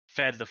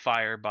fed the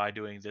fire by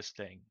doing this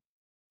thing,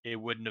 we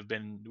wouldn't have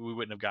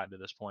gotten to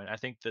this point. I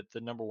think that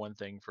the number one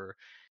thing for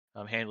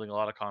handling a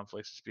lot of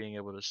conflicts is being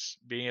able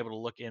to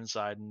look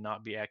inside and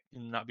not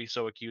be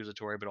so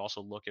accusatory, but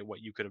also look at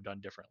what you could have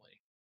done differently.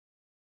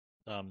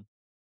 Um,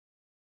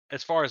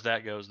 as far as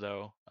that goes,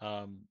 though,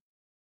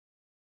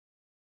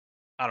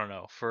 I don't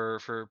know. For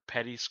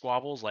petty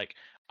squabbles, like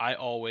I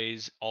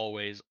always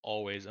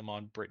am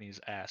on Brittany's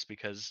ass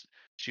because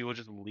she will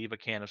just leave a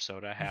can of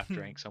soda half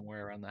drank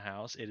somewhere around the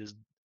house. It is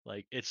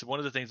like it's one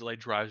of the things that like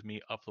drives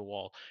me up the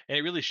wall, and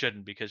it really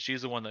shouldn't because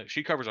she's the one that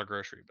she covers our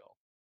grocery bill.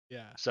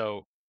 Yeah.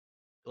 So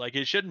like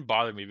it shouldn't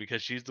bother me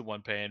because she's the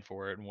one paying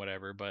for it and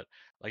whatever, but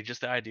like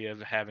just the idea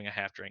of having a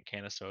half drink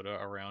can of soda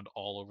around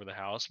all over the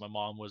house. My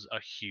mom was a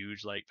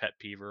huge like pet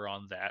peever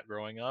on that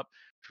growing up.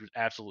 She would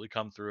absolutely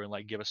come through and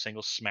like give a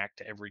single smack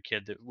to every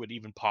kid that would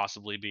even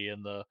possibly be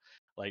in the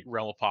like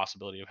realm of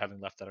possibility of having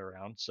left that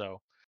around.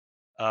 So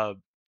uh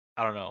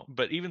I don't know.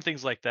 But even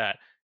things like that,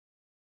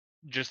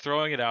 just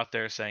throwing it out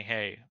there saying,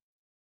 hey,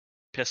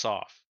 piss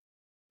off,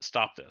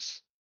 stop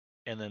this.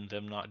 And then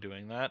them not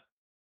doing that,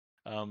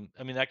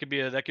 I mean, that could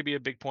be a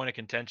big point of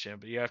contention,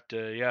 but you have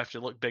to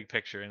look big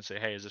picture and say,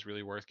 hey, is this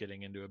really worth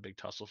getting into a big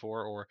tussle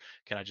for, or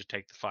can I just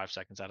take the 5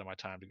 seconds out of my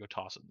time to go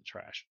toss it in the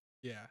trash?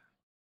 Yeah.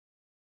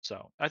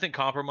 So I think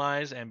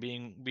compromise and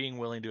being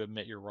willing to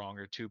admit you're wrong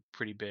are two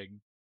pretty big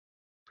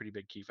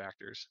key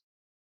factors.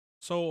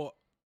 So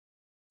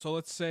so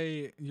let's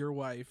say your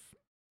wife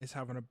is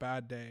having a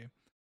bad day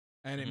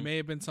and it hmm may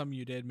have been something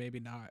you did, maybe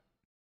not.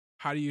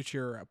 How do you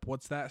cheer her up?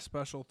 What's that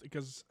special?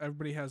 Because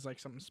everybody has like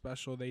something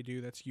special they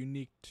do that's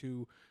unique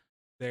to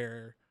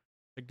their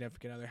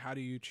significant other. How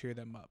do you cheer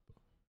them up?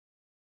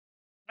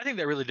 I think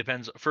that really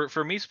depends.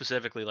 For me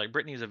specifically, like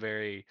Brittany's a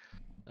very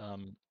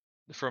um,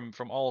 from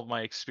all of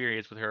my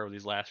experience with her over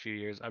these last few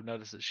years, I've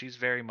noticed that she's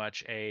very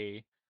much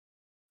a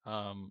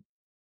Um,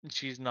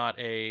 she's not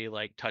a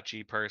like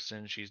touchy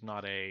person. She's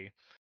not a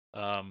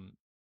um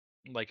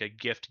like a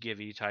gift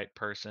givey type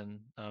person.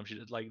 She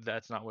like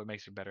that's not what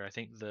makes her better. I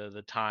think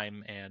the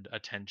time and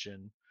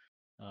attention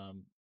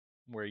um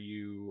where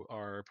you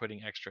are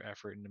putting extra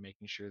effort into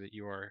making sure that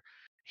you are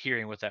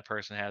hearing what that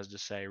person has to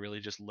say, really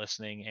just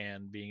listening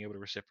and being able to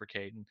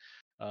reciprocate and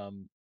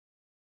um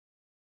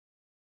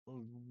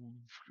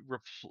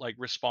like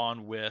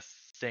respond with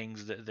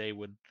things that they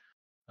would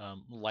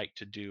like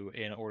to do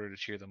in order to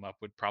cheer them up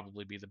would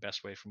probably be the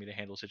best way for me to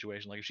handle a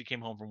situation. Like if she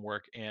came home from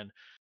work and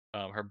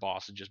her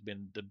boss had just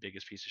been the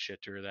biggest piece of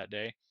shit to her that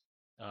day,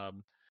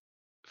 um,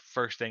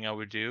 first thing I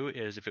would do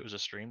is if it was a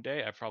stream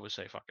day, I'd probably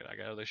say, "Fuck it, I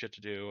got other shit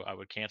to do." I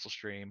would cancel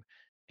stream,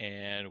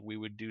 and we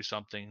would do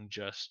something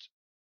just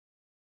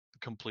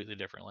completely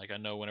different. Like I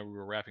know whenever we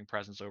were wrapping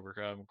presents over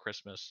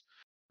Christmas,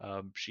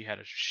 she had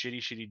a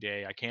shitty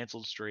day. I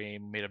canceled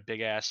stream, made a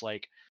big ass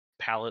like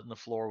pallet in the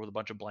floor with a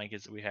bunch of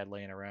blankets that we had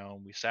laying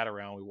around. We sat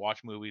around, we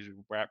watched movies, we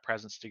wrapped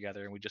presents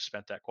together, and we just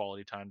spent that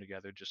quality time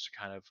together just to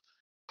kind of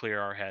clear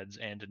our heads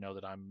and to know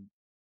that I'm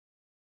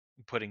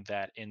putting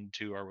that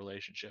into our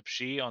relationship.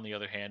 She, on the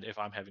other hand, if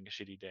I'm having a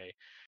shitty day,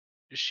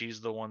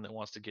 she's the one that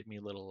wants to get me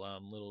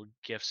little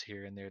gifts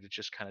here and there to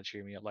just kind of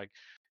cheer me up. Like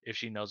if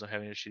she knows I'm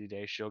having a shitty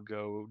day, she'll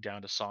go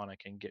down to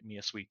Sonic and get me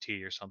a sweet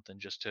tea or something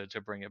just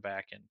to bring it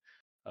back and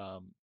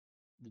um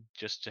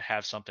just to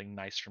have something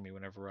nice for me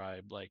whenever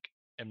I like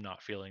am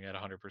not feeling at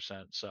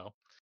 100%. So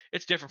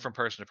it's different from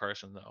person to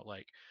person though.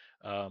 Like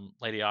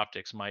Lady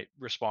Optics might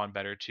respond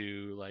better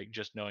to like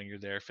just knowing you're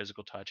there,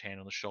 physical touch, hand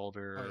on the Oh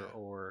shoulder yeah.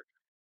 or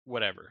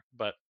whatever.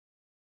 But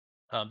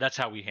that's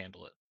how we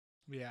handle it.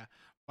 Yeah.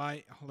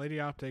 My Lady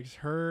Optics,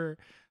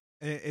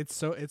 it's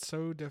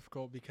so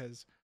difficult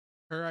because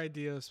her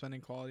idea of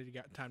spending quality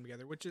time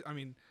together, which is, I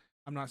mean,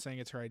 I'm not saying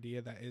it's her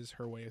idea, that is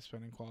her way of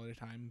spending quality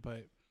time,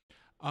 but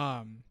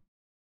um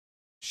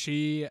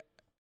she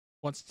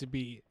wants to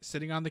be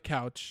sitting on the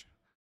couch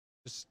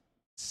just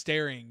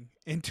staring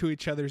into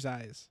each other's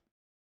eyes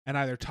and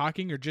either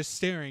talking or just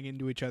staring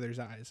into each other's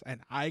eyes, and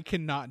I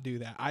cannot do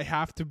that. I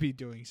have to be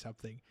doing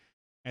something.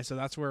 And so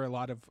that's where a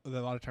lot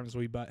of times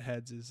we butt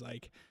heads, is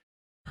like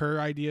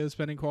her idea of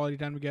spending quality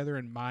time together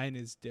and mine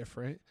is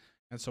different,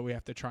 and so we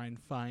have to try and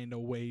find a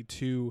way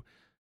to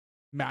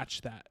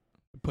match that,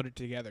 put it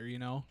together, You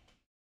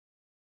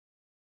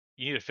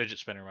need a fidget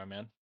spinner, my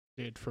man.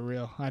 dude, for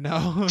real. I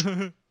know.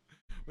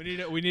 we need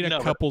a No,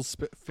 but couple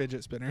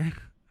fidget spinner.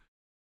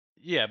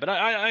 yeah, but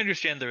I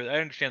understand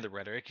the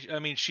rhetoric. I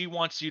mean, she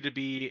wants you to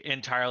be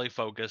entirely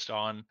focused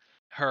on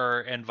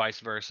her and vice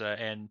versa,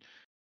 and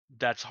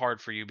that's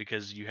hard for you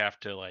because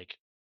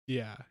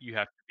Yeah. you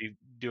have to be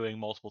doing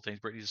multiple things.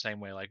 Brittany's the same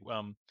way. Like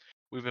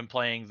we've been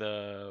playing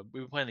the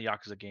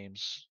Yakuza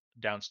games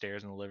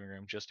downstairs in the living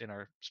room just in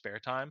our spare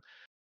time,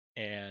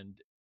 and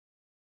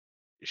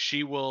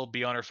she will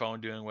be on her phone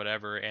doing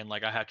whatever, and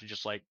like I have to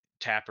just like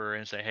tap her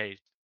and say, "Hey,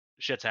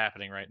 shit's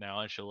happening right now,"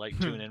 and she'll like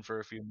tune in for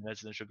a few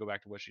minutes, and then she'll go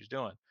back to what she's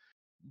doing.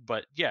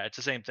 But yeah, it's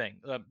the same thing.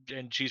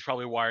 And she's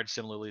probably wired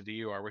similarly to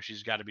you are, where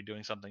she's got to be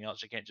doing something else.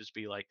 She can't just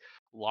be like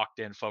locked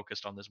in,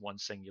 focused on this one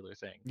singular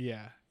thing.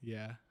 Yeah,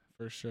 yeah,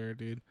 for sure,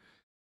 dude.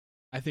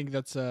 I think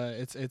that's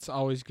it's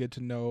always good to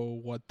know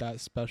what that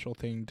special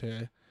thing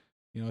to,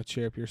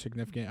 cheer up your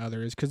significant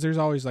other is, because there's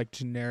always like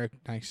generic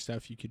nice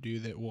stuff you could do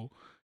that will,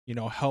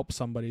 help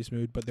somebody's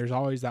mood, but there's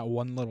always that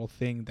one little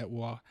thing that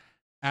will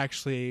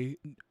actually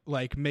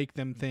like make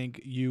them think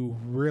you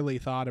really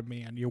thought of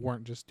me and you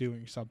weren't just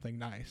doing something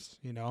nice.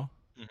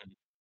 Mhm.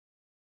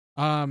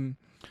 Um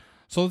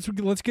so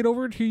let's get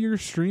over to your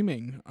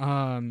streaming.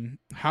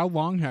 How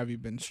long have you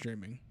been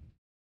streaming?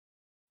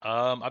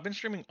 I've been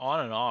streaming on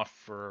and off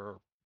for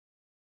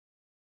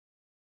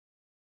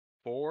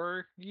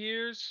 4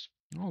 years,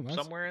 Oh, that's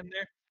somewhere in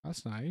there.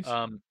 that's nice.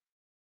 Um,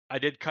 I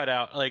did cut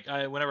out like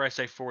whenever I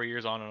say 4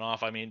 years on and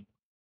off, I mean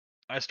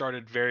I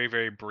started very,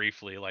 very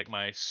briefly, like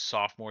my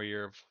sophomore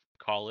year of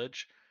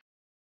college,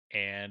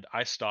 and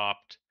I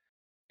stopped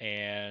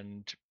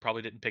and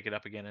probably didn't pick it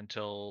up again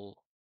until,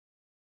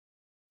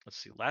 let's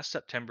see, last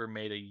September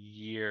made a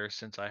year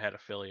since I had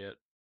affiliate.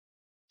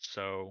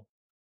 So,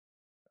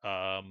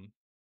 um,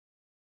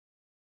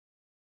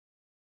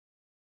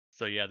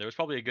 so yeah, there was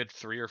probably a good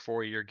 3 or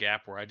 4 year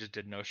gap where I just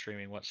did no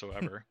streaming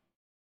whatsoever.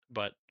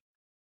 But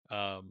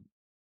um,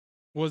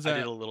 Was I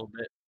did that a little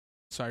bit.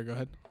 Sorry, go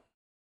ahead.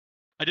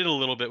 I did a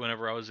little bit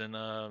whenever I was in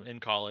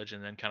college,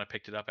 and then kind of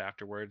picked it up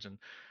afterwards. And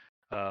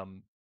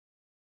um,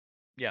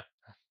 yeah,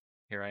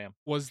 here I am.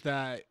 Was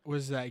that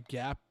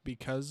gap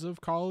because of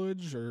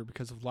college or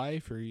because of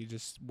life, or you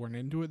just weren't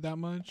into it that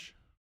much?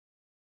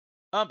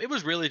 It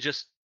was really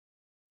just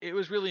it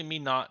was really me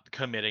not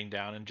committing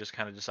down and just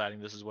kind of deciding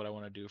this is what I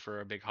want to do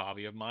for a big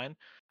hobby of mine.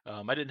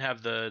 I didn't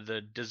have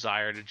the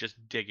desire to just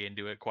dig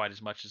into it quite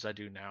as much as I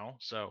do now.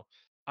 So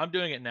I'm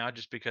doing it now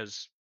just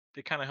because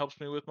it kind of helps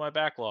me with my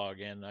backlog,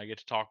 and I get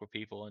to talk with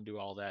people and do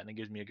all that, and it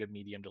gives me a good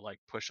medium to like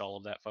push all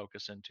of that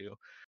focus into.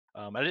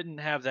 I didn't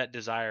have that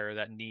desire or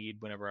that need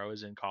whenever I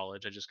was in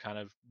college. I just kind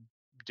of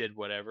did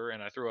whatever,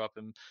 and I threw up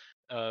and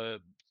uh,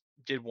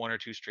 did one or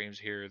two streams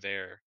here or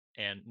there.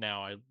 And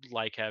now I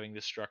like having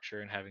the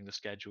structure and having the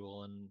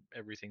schedule and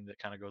everything that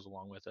kind of goes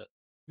along with it.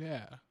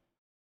 Yeah.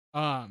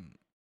 Um.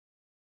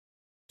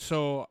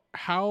 So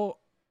how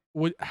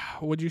would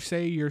would you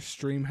say your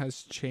stream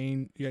has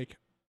changed? Like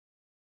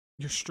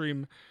your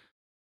stream,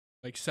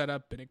 like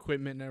setup and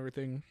equipment and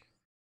everything,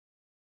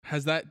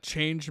 has that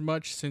changed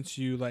much since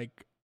you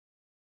like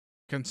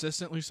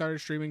consistently started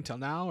streaming till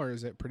now, or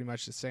is it pretty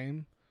much the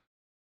same?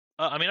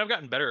 I mean, I've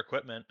gotten better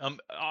equipment.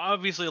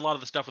 Obviously, a lot of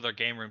the stuff with our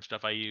game room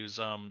stuff I use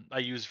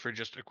for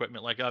just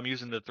equipment. Like I'm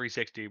using the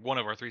 360, one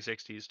of our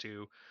 360s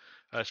to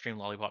stream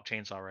Lollipop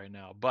Chainsaw right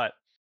now. But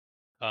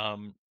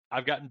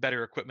I've gotten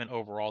better equipment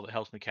overall that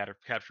helps me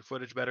capture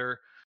footage better.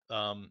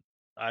 Um,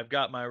 I've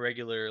got my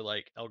regular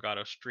like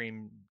Elgato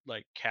Stream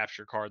like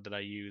capture card that I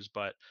use,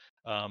 but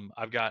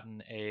I've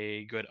gotten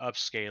a good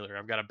upscaler.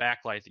 I've got a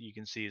backlight that you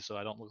can see, so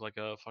I don't look like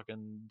a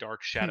fucking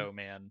dark shadow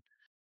man.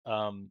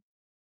 Um,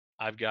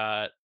 I've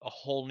got a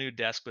whole new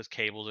desk with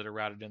cables that are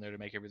routed in there to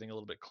make everything a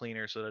little bit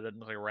cleaner, so that it doesn't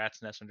look like a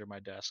rat's nest under my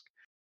desk.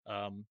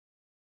 Um,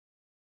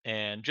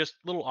 and just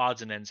little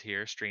odds and ends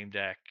here, Stream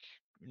Deck,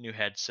 new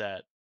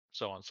headset,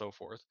 so on and so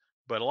forth.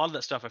 But a lot of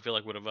that stuff I feel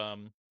like would have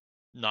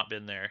not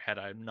been there had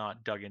I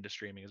not dug into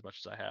streaming as much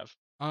as I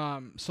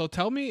have. So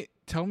tell me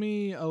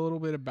a little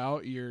bit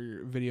about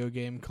your video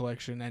game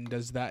collection, and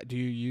do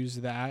you use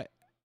that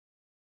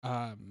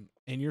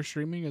in your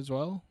streaming as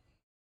well?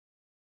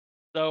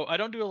 So I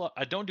don't do a lot.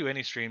 I don't do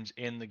any streams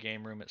in the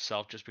game room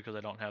itself, just because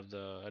I don't have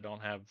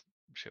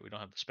shit. We don't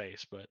have the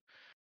space, but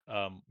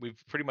we've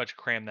pretty much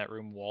crammed that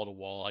room wall to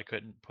wall. I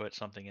couldn't put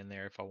something in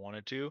there if I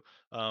wanted to.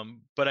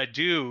 But I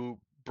do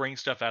bring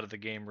stuff out of the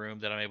game room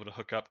that I'm able to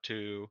hook up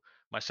to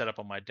my setup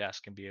on my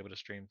desk and be able to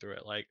stream through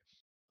it.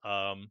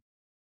 Um,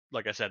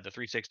 like I said, the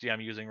 360 I'm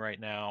using right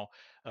now.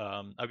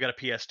 I've got a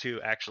PS2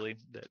 actually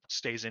that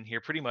stays in here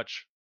pretty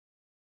much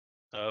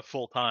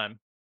full time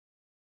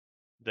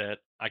that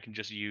I can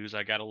just use.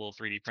 I got a little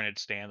 3D printed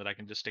stand that I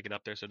can just stick it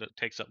up there so that it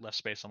takes up less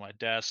space on my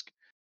desk.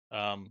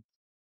 Um,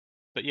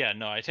 but yeah,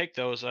 no, I take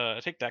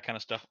that kind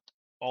of stuff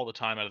all the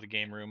time out of the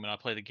game room, and I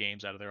play the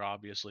games out of there,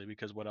 obviously,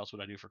 because what else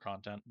would I do for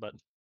content? But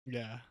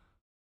Yeah.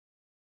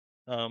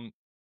 um,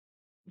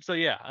 so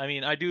yeah, I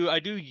mean, I do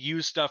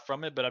use stuff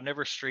from it, but I've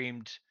never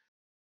streamed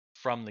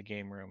from the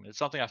game room. It's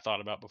something I've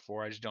thought about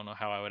before. I just don't know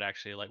how I would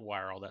actually like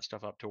wire all that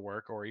stuff up to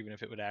work, or even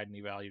if it would add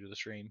any value to the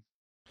stream.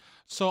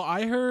 So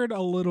I heard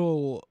a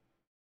little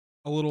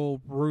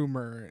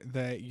rumor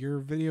that your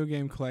video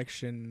game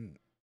collection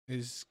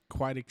is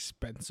quite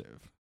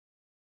expensive.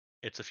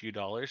 It's a few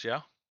dollars,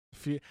 yeah.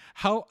 Few,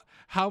 how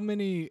how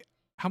many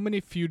how many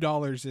few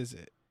dollars is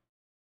it?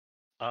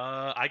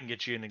 I can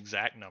get you an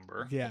exact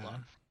number. Hold Yeah.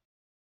 on.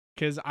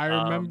 Because I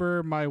Um,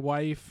 remember my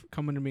wife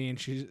coming to me and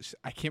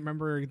I can't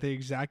remember the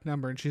exact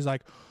number, and she's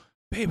like,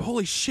 "Babe,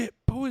 holy shit,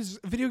 Boa's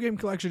video game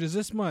collection is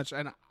this much,"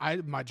 and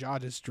my jaw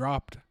just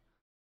dropped.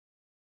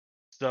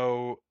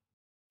 so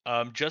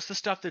just the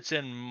stuff that's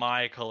in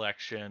my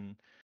collection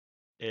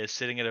is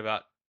sitting at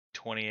about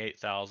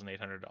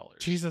 $28,800.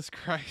 Jesus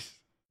Christ.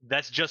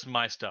 That's just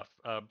my stuff.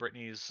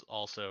 Brittany's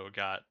also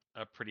got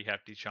a pretty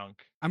hefty chunk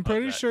I'm of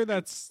pretty that sure too.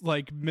 that's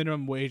like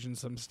minimum wage in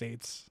some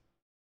states,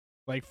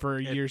 like for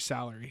a It year's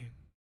salary.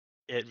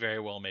 it very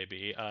well may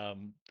be.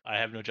 I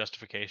have no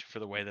justification for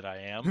the way that I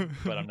am,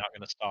 but I'm not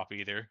going to stop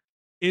either.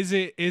 Is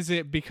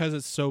it because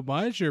it's so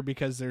much, or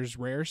because there's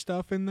rare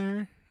stuff in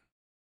there?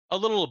 A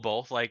little of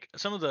both. Like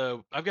some of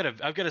the I've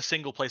got a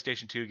single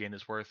PlayStation 2 game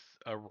that's worth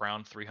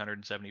around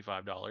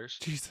 $375.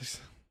 Jesus.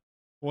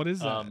 What is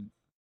that? Um,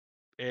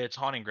 it's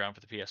Haunting Ground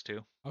for the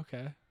PS2.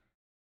 Okay.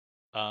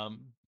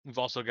 We've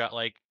also got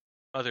like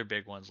other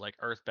big ones like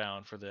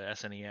Earthbound for the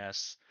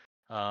SNES.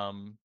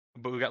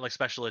 But we've got like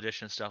special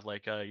edition stuff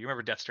like you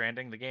remember Death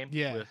Stranding, the game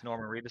Yeah. with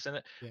Norman Reedus in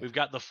it? Yeah. We've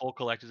got the full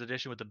collector's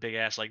edition with the big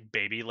ass like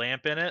baby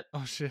lamp in it.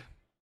 Oh shit.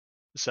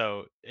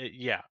 So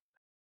yeah.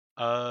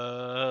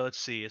 Let's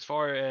see. As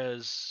far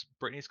as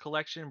Brittany's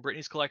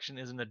collection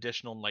is an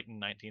additional like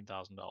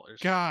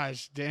 $19,000.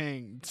 Gosh,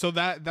 dang. So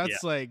Yeah.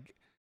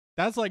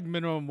 that's like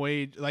minimum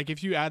wage. Like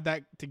if you add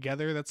that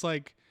together, that's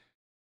like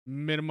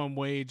minimum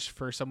wage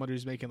for someone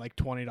who's making like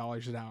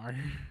 $20 an hour.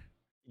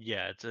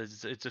 Yeah,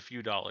 it's a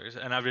few dollars,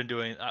 and I've been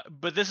doing,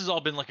 but this has all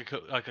been like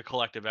like a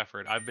collective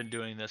effort. I've been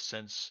doing this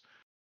since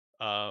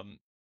um,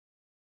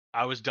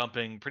 I was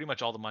dumping pretty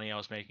much all the money I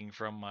was making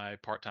from my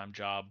part-time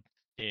job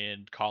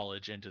in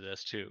college into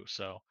this too.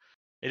 So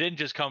it didn't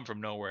just come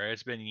from nowhere.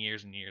 It's been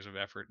years and years of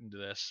effort into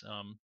this.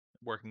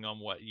 Working on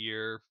what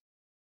year?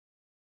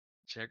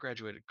 See, I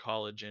graduated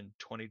college in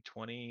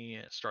 2020.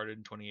 It started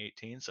in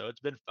 2018, so it's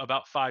been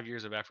about 5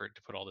 years of effort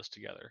to put all this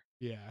together.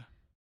 Yeah.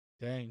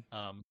 Dang.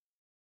 Um,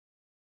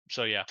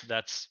 so yeah,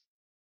 that's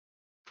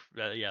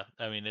yeah.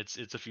 I mean, it's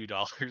a few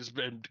dollars,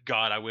 and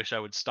God, I wish I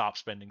would stop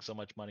spending so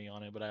much money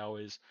on it. But I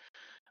always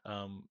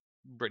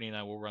Brittany and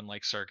I will run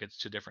like circuits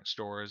to different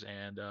stores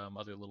and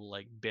other little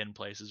like bin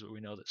places where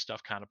we know that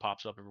stuff kind of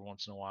pops up every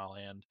once in a while,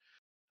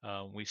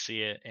 and we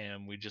see it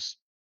and we just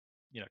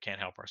can't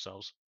help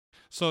ourselves.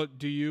 So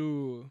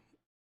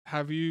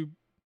have you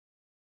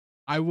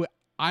I would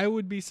I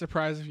would be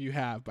surprised if you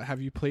have, but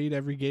have you played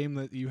every game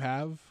that you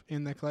have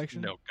in that collection?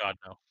 No, God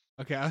no.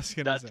 Okay, I was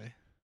gonna That's say.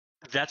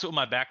 that's what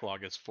my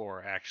backlog is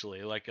for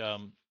actually. Like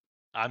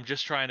I'm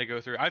just trying to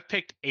go through. I've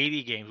picked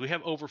 80 games. We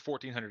have over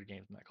 1,400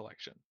 games in that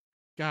collection.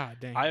 God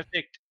dang. I have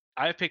picked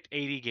I have picked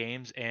 80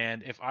 games,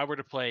 and if I were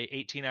to play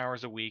 18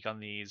 hours a week on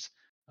these,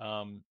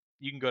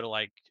 you can go to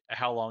like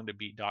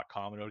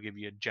howlongtobeat.com and it'll give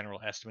you a general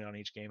estimate on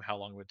each game, how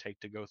long it would take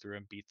to go through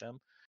and beat them.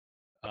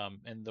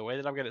 And the way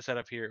that I've got it set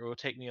up here, it will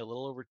take me a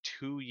little over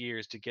 2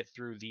 years to get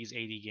through these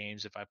 80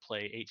 games if I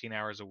play 18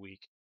 hours a week.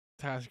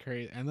 That's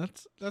crazy. And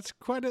that's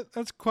quite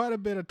a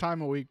bit of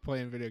time a week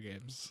playing video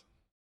games.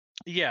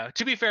 Yeah,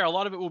 to be fair, a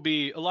lot of it will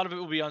be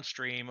on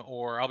stream,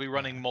 or I'll be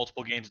running Yeah.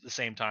 multiple games at the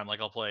same time. Like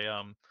I'll play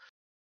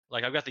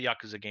like I've got the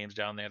Yakuza games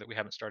down there that we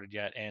haven't started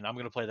yet, and I'm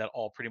gonna play that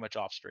all pretty much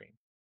off stream.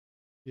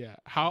 Yeah.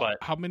 But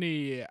How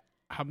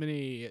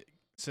many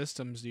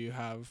systems do you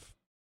have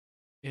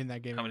in that how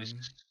gaming many room?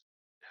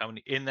 how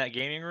many in that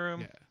gaming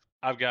room? Yeah.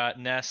 I've got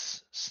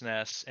NES,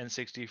 SNES,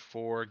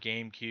 N64,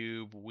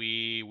 GameCube,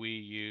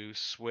 Wii U,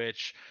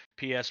 Switch,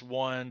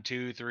 PS1,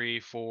 2, 3,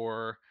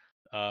 4.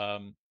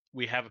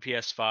 We have a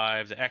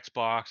PS5, the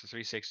Xbox, the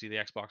 360, the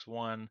Xbox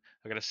One.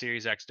 I've got a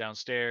Series X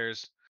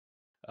downstairs.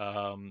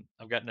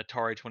 I've got an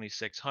Atari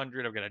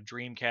 2600. I've got a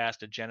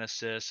Dreamcast, a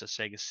Genesis, a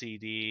Sega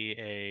CD,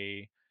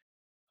 a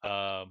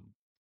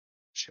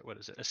shit, what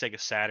is it? A Sega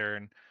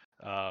Saturn.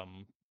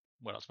 Um,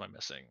 what else am I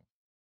missing?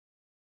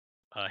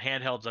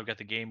 Handhelds. I've got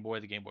the Game Boy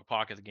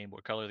Pocket, the Game Boy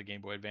Color, the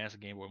Game Boy Advance, the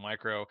Game Boy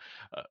Micro.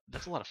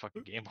 That's a lot of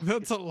fucking Game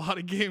That's a Boys. lot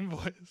of Game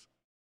Boys.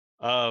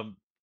 Um,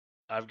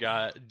 I've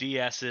got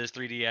DSs,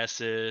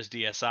 3DSs,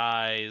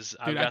 DSIs. Dude,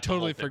 I've I got the whole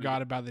totally thing.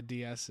 forgot about the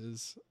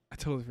DSs. I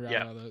totally forgot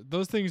Yeah, about those.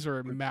 Those things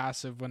were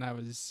massive when I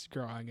was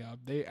growing up.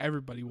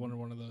 Everybody wanted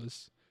one of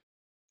those.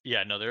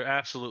 yeah, no, they're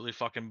absolutely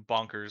fucking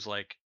bonkers.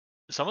 Like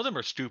some of them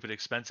are stupid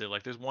expensive.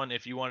 Like there's one,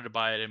 if you wanted to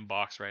buy it in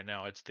box right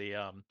now, it's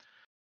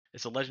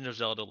a Legend of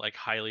Zelda like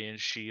Hylian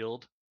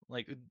shield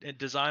like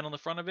design on the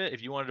front of it.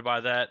 If you wanted to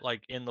buy that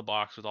like in the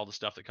box with all the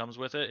stuff that comes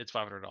with it, it's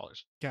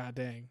 $500. God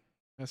dang.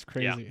 That's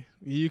Yeah, crazy.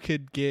 You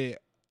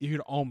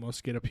could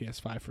almost get a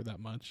PS5 for that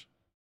much.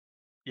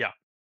 yeah,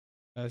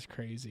 That's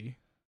crazy.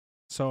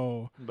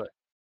 So but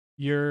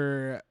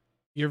your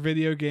your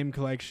video game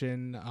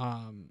collection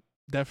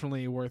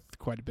definitely worth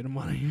quite a bit of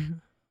money.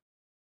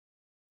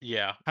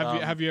 yeah.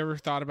 Have you ever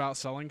thought about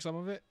selling some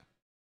of it?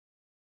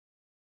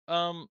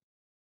 Um,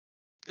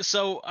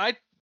 so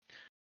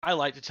I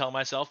like to tell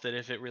myself that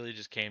if it really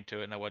just came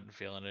to it and I wasn't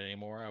feeling it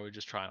anymore, I would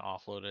just try and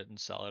offload it and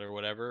sell it or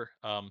whatever.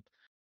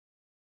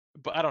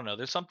 But I don't know.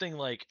 There's something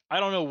like I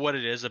don't know what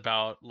it is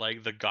about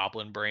like the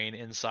goblin brain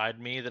inside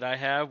me that I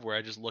have where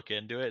I just look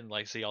into it and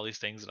like see all these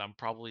things that I'm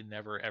probably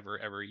never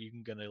ever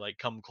even gonna like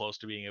come close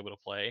to being able to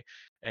play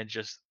and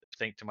just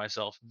think to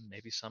myself,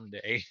 maybe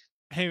someday.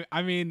 Hey,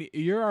 I mean,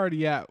 you're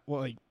already at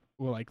like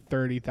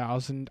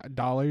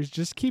 $30,000.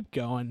 Just keep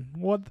going.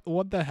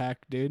 What the heck,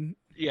 dude?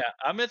 Yeah,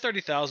 I'm at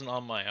 30,000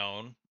 on my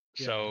own.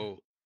 Yeah. So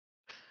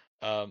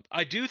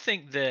I do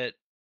think that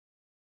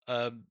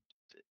um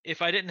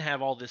if I didn't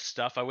have all this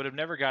stuff, I would have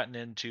never gotten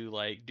into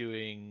like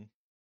doing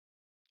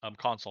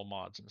console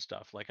mods and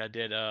stuff. Like I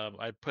did,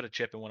 I put a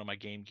chip in one of my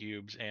Game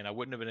Cubes, and I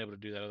wouldn't have been able to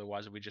do that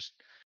otherwise.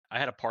 I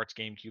had a parts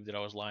GameCube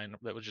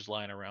that was just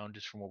lying around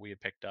just from what we had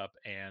picked up,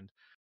 and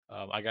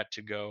I got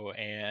to go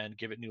and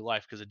give it new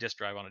life because the disk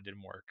drive on it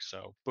didn't work.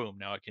 So boom,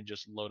 now it can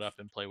just load up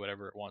and play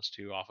whatever it wants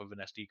to off of an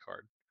SD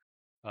card.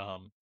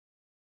 Um,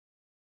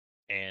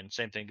 and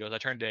same thing goes. I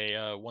turned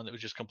a one that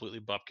was just completely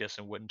bupkis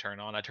and wouldn't turn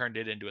on. I turned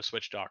it into a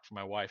switch dock for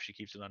my wife. She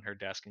keeps it on her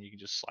desk, and you can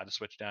just slide a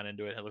switch down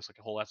into it. It looks like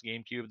a whole ass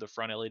GameCube. The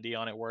front LED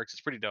on it works.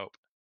 It's pretty dope.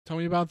 Tell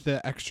me about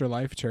the Extra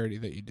Life charity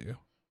that you do.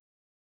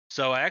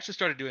 So I actually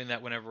started doing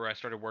that whenever I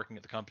started working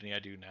at the company I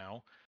do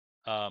now.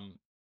 Um,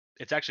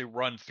 it's actually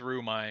run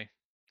through my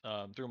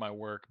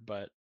work,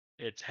 but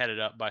it's headed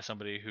up by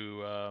somebody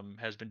who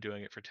has been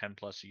doing it for 10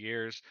 plus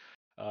years.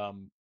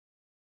 Um,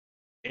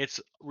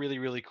 it's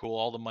really cool.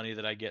 All the money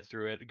that I get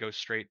through it goes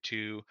straight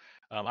to.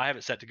 I have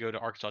it set to go to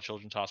Arkansas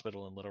Children's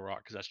Hospital in Little Rock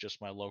because that's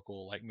just my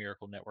local like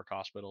Miracle Network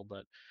hospital.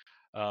 But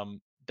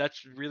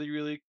that's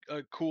really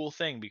a cool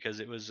thing because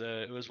it was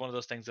one of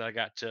those things that I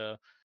got to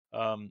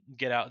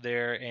get out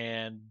there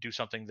and do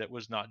something that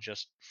was not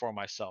just for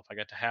myself. I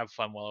got to have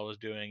fun while I was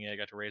doing it. I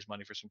got to raise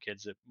money for some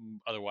kids that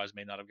otherwise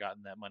may not have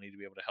gotten that money to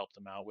be able to help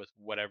them out with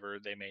whatever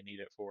they may need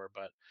it for.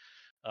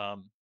 But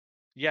um,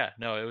 yeah,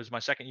 no, it was my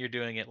second year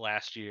doing it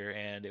last year,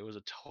 and it was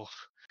a total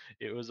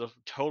it was a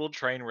total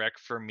train wreck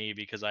for me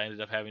because I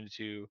ended up having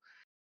to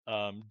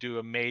do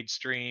a maid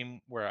stream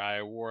where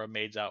I wore a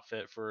maid's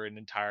outfit for an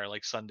entire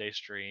like Sunday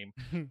stream.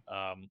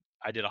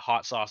 I did a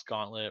hot sauce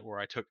gauntlet where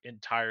I took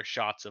entire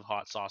shots of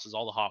hot sauces,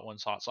 all the hot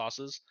ones, hot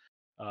sauces,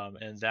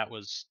 and that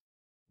was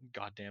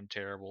goddamn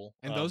terrible.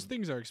 And those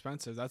things are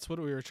expensive. That's what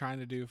we were trying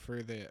to do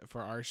for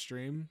our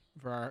stream,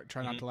 for our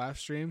Try Not Mhm, to Laugh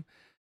stream.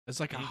 It's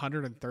like mhm,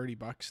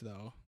 $130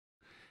 though.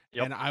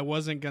 yep, And I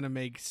wasn't gonna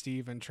make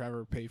Steve and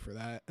Trevor pay for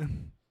that.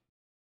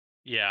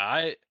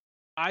 yeah,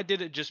 I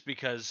did it just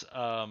because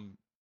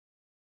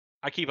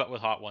I keep up with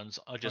hot ones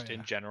Oh just in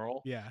yeah.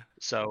 general. Yeah.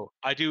 So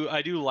I do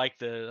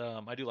like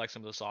I do like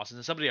some of the sauces,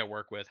 and somebody I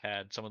work with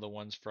had some of the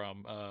ones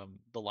from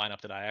the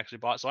lineup that I actually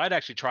bought. So I'd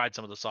actually tried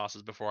some of the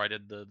sauces before I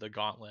did the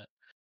gauntlet,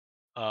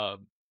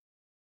 um,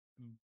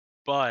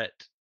 but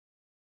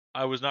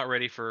I was not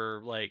ready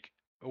for like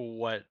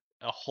what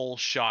a whole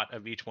shot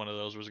of each one of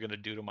those was going to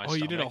do to my Oh,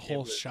 you did a stomach. It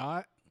whole was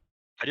shot?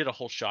 I did a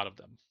whole shot of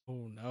them.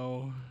 Oh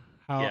no.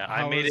 How Yeah,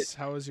 I how made it is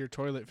how is your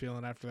toilet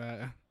feeling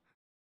after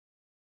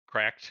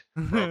cracked,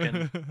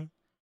 broken, that?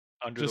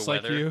 under the Just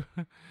like weather.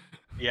 you.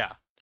 Yeah.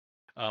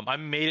 I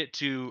made it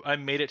to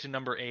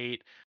number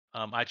 8.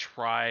 I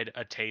tried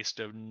a taste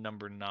of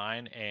number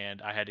 9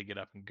 and I had to get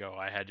up and go.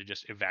 I had to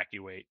just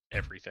evacuate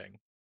everything.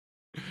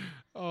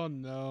 Oh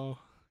no.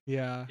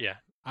 Yeah. Yeah.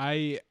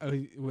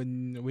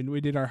 When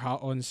we did our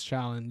hot ones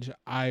challenge,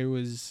 I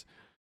was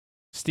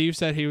Steve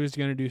said he was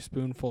gonna do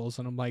spoonfuls,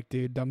 and I'm like,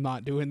 dude, I'm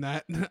not doing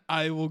that.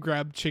 I will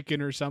grab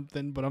chicken or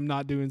something, but I'm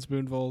not doing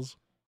spoonfuls.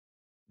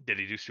 Did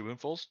he do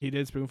spoonfuls? He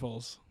did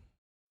spoonfuls,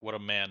 What a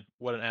man.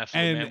 What an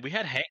absolute and man. We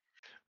had Hank.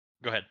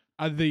 Go ahead.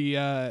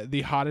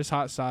 the hottest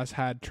hot sauce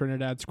had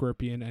Trinidad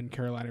Scorpion and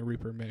Carolina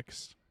Reaper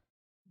mixed,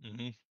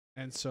 Hmm.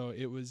 and so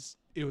it was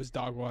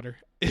dog water.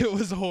 It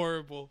was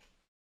horrible.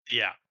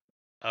 Yeah.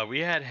 We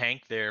had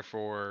Hank there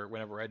for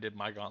whenever I did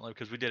my gauntlet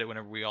because we did it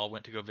whenever we all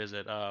went to go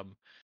visit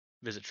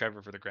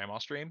Trevor for the grandma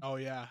stream. Oh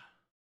yeah.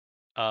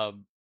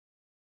 Um,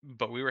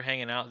 but we were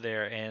hanging out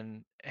there,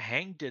 and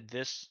Hank did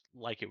this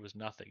like it was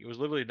nothing. It was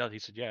literally nothing. He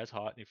said, "Yeah, it's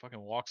hot," and he fucking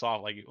walks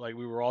off like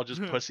we were all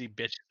just pussy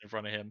bitches in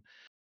front of him.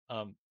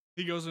 Um,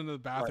 He goes into the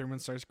but bathroom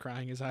and starts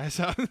crying his eyes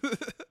out.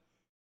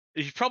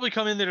 he's probably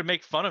come in there to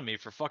make fun of me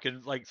for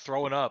fucking like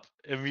throwing up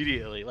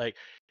immediately. Like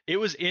it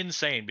was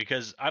insane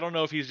because I don't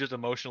know if he's just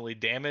emotionally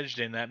damaged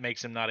and that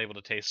makes him not able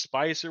to taste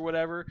spice or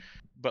whatever.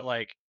 But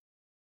like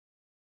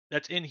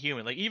that's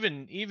inhuman. Like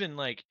even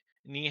like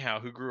Nihao,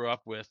 who grew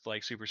up with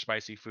like super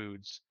spicy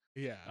foods,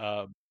 Yeah.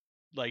 um,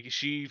 like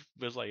she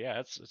was like, yeah,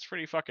 it's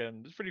pretty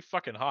fucking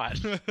hot.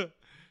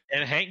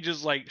 And Hank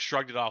just like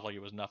shrugged it off like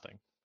it was nothing.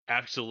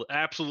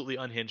 Absolutely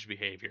unhinged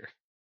behavior.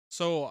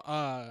 So,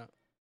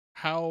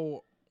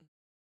 how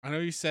I know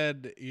you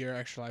said your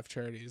extra life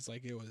charity is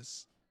like it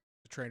was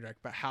a train wreck,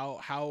 but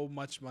how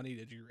much money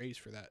did you raise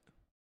for that?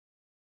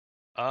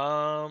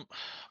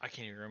 I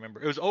can't even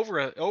remember. It was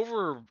over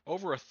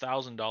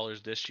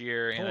 $1,000 this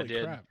year, and I Holy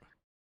did crap!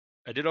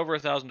 I did over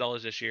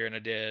 $1,000 this year, and I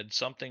did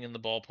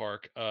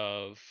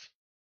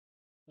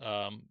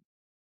um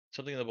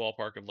something in the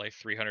ballpark of like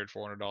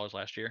 $300-400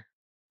 last year.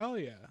 Hell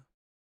yeah,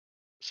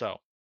 So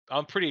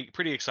I'm pretty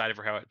excited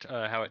for how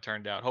it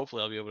turned out.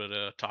 Hopefully, I'll be able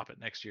to top it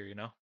next year.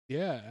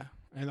 yeah,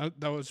 and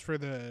that was for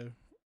the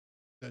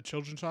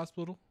children's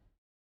hospital.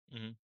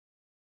 Hmm.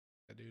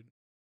 Yeah, dude.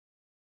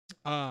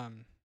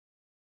 Um,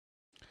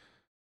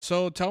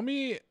 so tell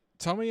me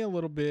a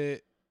little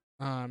bit.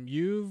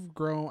 You've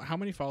grown. How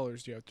many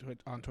followers do you have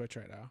on Twitch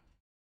right now?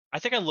 I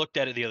think I looked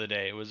at it the other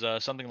day. It was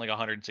something like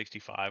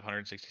 165,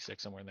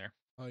 166, somewhere in there.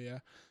 Oh yeah.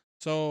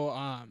 So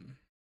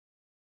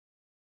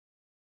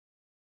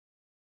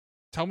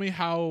tell me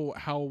how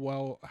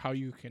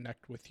you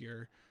connect with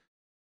your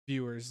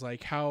viewers,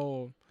 like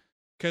how,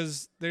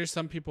 because there's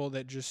some people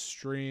that just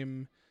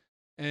stream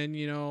and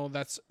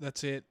that's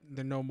it,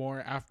 they're no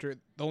more. After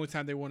the only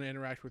time they want to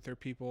interact with their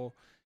people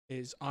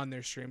is on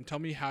their stream. Tell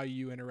me how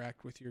you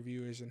interact with your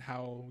viewers and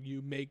how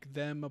you make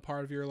them a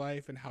part of your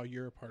life and how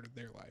you're a part of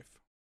their life.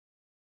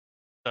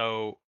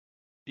 So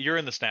you're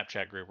in the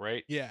Snapchat group,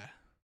 right? Yeah.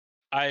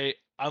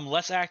 I'm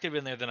less active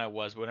in there than I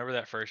was. Whenever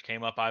that first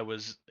came up, it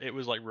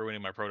was like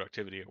ruining my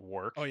productivity at Oh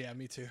work. yeah,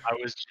 me too.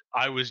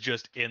 I was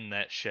just in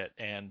that shit,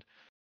 and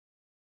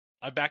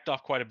I backed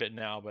off quite a bit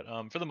now. But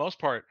for the most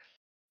part,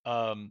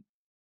 um,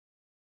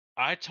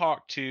 I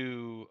talk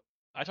to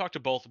I talk to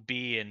both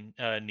B and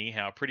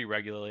Nihao pretty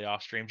regularly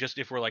off stream, just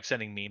if we're like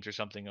sending memes or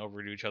something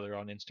over to each other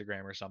on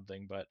Instagram or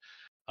something. But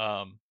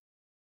um,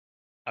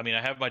 I mean,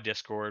 I have my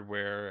Discord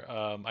where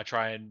I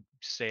try and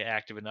stay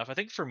active enough. I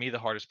think for me, the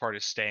hardest part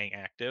is staying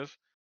active.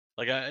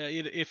 Like,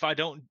 if I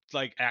don't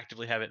like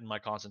actively have it in my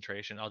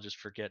concentration, I'll just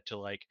forget to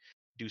like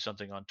do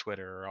something on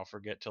Twitter, or I'll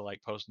forget to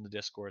like post in the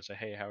Discord, say,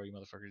 "Hey, how are you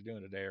motherfuckers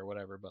doing today?" or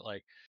whatever. But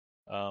like,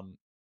 um,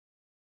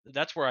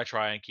 that's where I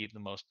try and keep the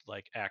most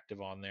like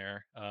active on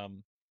there.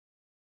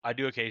 I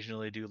do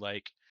occasionally do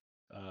like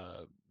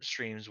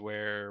streams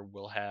where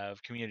we'll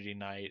have community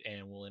night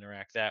and we'll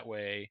interact that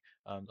way,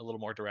 a little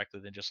more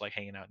directly than just like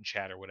hanging out in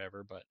chat or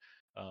whatever. But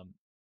um,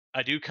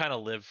 I do kind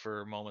of live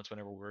for moments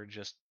whenever we're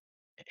just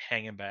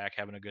hanging back,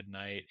 having a good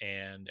night,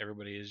 and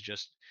everybody is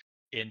just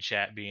in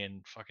chat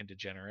being fucking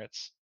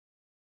degenerates.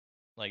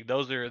 Like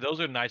those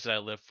are nights that I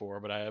live for,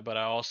 but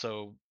I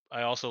also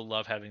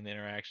love having the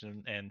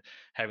interaction and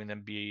having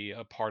them be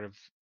a part of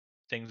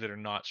things that are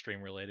not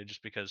stream related.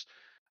 Just because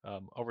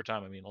over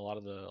time, I mean, a lot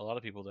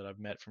of people that I've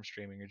met from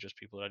streaming are just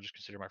people that I just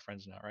consider my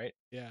friends now, right?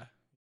 Yeah.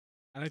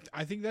 And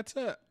I think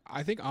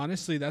I think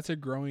honestly that's a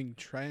growing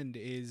trend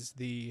is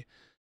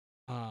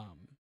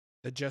um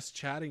the just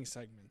chatting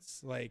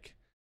segments. Like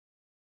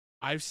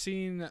I've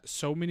seen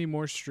so many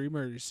more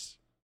streamers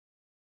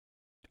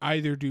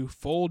either do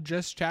full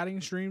just chatting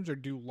streams or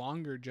do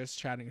longer just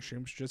chatting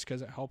streams just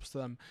because it helps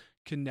them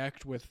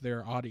connect with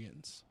their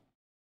audience.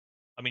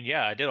 I mean,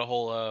 yeah, I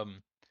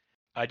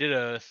did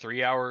a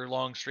 3 hour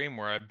long stream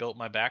where I built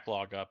my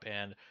backlog up,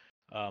 and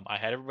I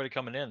had everybody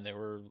coming in.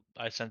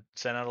 I sent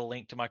out a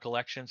link to my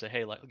collection, say,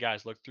 hey,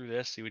 guys, look through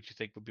this, see what you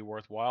think would be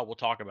worthwhile. We'll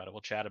talk about it,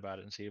 we'll chat about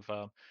it, and see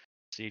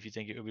if you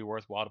think it would be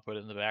worthwhile to put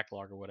it in the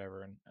backlog or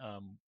whatever.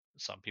 And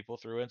some people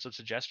threw in some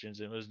suggestions,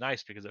 and it was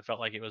nice because it felt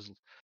like it was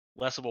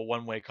less of a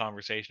one way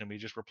conversation and me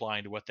just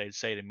replying to what they'd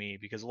say to me.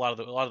 Because a lot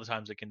of the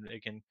times it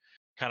can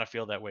kind of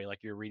feel that way. Like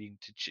you're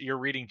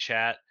reading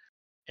chat,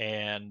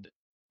 and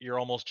you're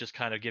almost just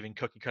kind of giving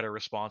cookie cutter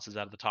responses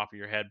out of the top of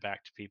your head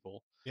back to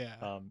people.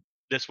 Yeah.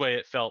 This way,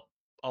 it felt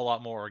a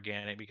lot more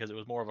organic because it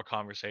was more of a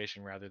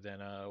conversation rather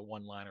than a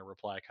one liner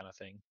reply kind of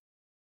thing.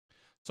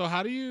 So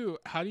how do you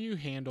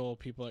handle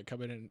people that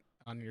come in and,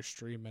 on your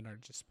stream and are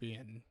just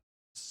being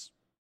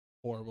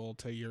horrible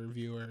to your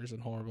viewers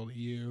and horrible to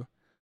you?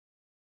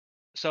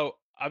 So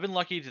I've been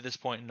lucky to this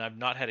point, and I've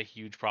not had a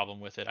huge problem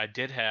with it.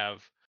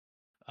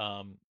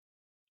 Um,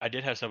 I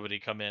did have somebody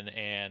come in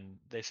and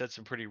they said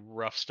some pretty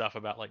rough stuff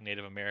about like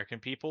Native American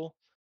people.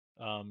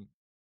 Um,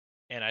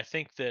 and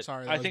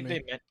Sorry, that I was think me.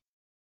 they meant,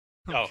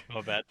 oh,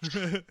 my bad.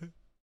 Okay.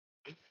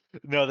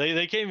 No,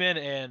 they came in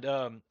and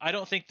I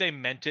don't think they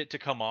meant it to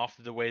come off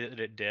the way that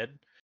it did.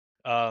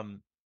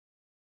 Um,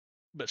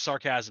 but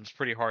sarcasm's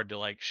pretty hard to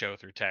like show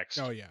through Oh text.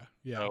 yeah,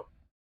 yeah,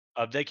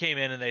 So they came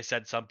in and they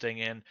said something,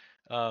 and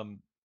um,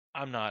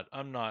 I'm not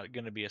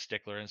gonna be a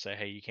stickler and say,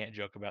 hey, you can't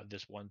joke about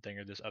this one thing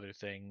or this other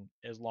thing,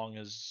 as long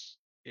as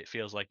it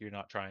feels like you're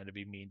not trying to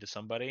be mean to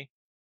somebody.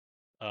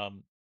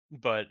 Um,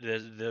 but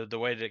the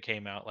way that it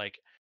came out, like,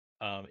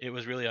 it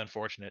was really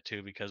unfortunate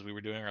too because we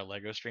were doing our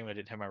Lego stream. I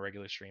didn't have my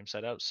regular stream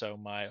set up, so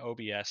my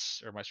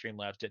OBS or my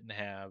Streamlabs didn't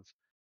have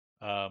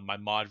my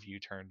mod view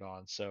turned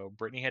on. So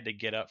Brittany had to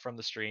get up from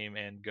the stream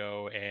and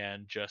go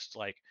and just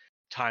like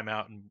time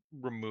out and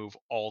remove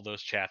all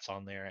those chats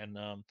on there. And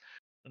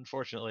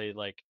unfortunately,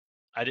 like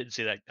I didn't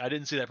see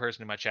that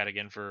person in my chat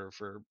again for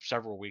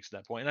several weeks at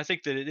that point. And I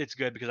think that it's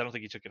good because I don't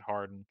think he took it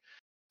hard.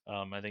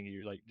 And I think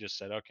you like just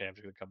said, okay, I'm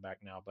just gonna come back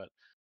now. But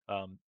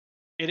um,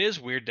 it is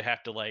weird to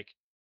have to like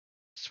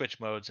switch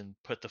modes and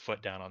put the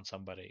foot down on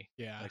somebody.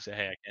 yeah, Like say,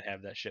 hey, I can't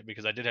have that shit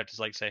because I did have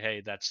to like say,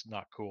 hey, that's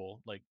not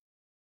cool. Like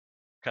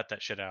cut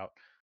that shit out.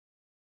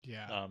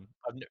 yeah,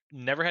 I've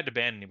never had to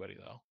ban anybody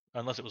though,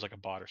 unless it was like a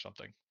bot or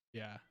something.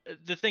 yeah,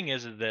 The thing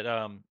is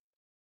that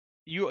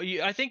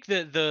you I think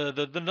that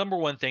the number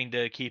one thing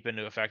to keep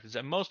into effect is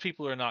that most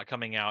people are not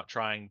coming out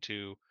trying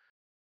to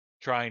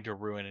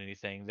ruin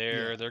anything.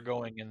 yeah. They're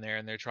going in there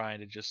and they're trying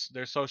to just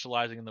they're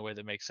socializing in the way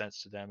that makes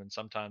sense to them, and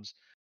sometimes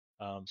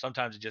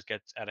it just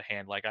gets out of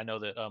hand. Like I know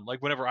that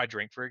like whenever I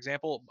drink, for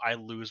example, I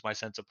lose my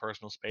sense of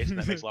personal space, and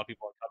that makes a lot of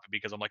people uncomfortable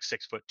because I'm like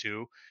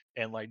 6'2"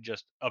 and like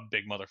just a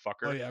big Oh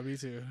motherfucker. yeah, me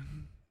too.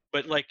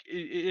 But like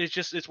it's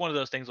just it's one of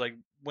those things like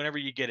whenever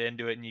you get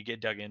into it and you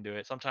get dug into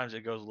it, sometimes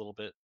it goes a little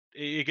bit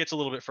it gets a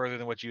little bit further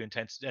than what you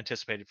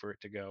anticipated for it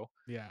to go.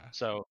 Yeah,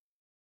 So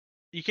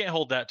you can't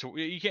hold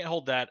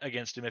that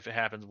against him if it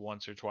happens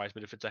once or twice,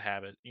 but if it's a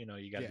habit, you know,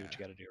 you got to do yeah, what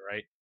you got to do,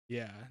 right?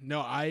 yeah.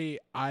 No, I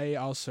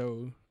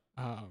also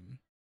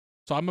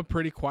so I'm a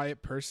pretty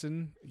quiet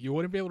person. You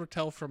wouldn't be able to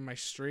tell from my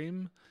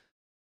stream,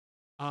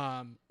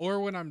 or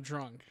when I'm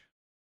drunk,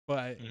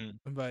 but Hmm.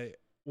 but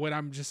when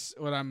I'm just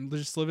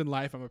living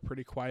life, I'm a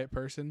pretty quiet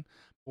person.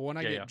 But when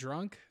I Yeah, get yeah.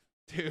 drunk,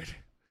 dude,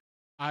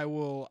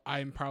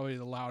 I'm probably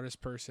the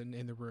loudest person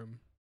in the room.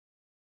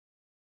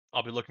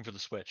 I'll be looking for the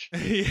switch.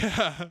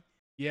 Yeah.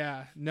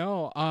 Yeah.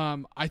 No,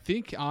 I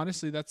think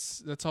honestly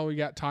that's all we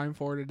got time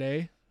for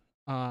today.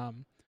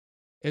 Um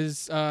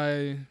is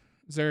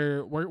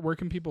there where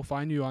can people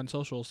find you on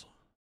socials?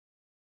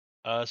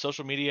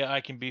 Social media,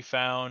 I can be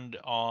found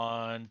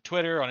on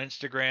Twitter, on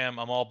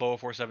Instagram. I'm all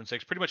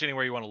Boa476, pretty much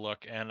anywhere you want to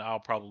look, and I'll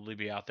probably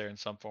be out there in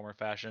some form or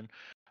fashion.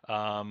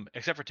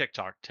 Except for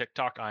TikTok.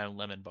 TikTok, I am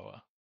Lemon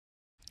Boa.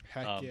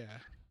 Heck Um, yeah.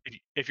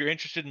 if you're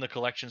interested in the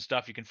collection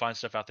stuff, you can find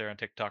stuff out there on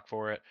TikTok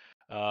for it.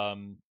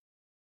 Um,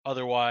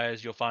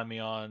 Otherwise, you'll find me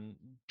on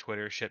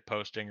Twitter shit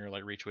posting or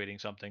like retweeting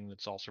something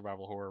that's all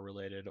survival horror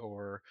related,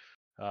 or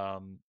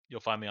you'll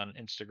find me on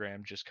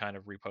Instagram just kind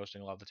of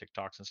reposting a lot of the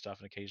TikToks and stuff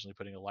and occasionally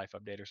putting a life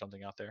update or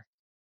something out there.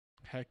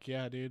 Heck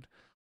yeah, dude.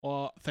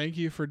 Well, thank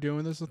you for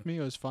doing this with me.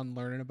 It was fun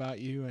learning about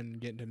you and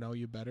getting to know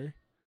you better.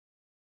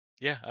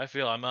 Yeah, I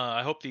feel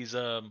I hope these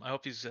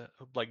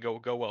like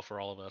go well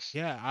for all of us.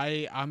 Yeah,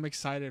 I'm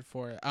excited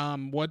for it.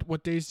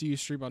 What days do you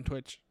stream on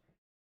Twitch?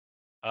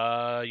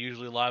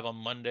 Usually live on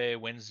Monday,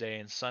 Wednesday,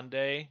 and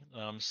Sunday.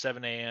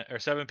 7 a.m. or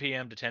 7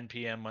 p.m. to 10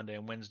 p.m. Monday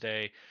and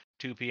Wednesday,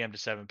 2 p.m. to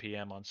 7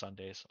 p.m. on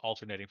Sundays,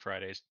 alternating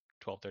Fridays,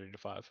 12:30 to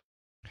 5.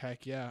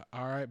 Heck yeah.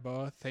 All right,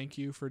 Boa. Thank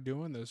you for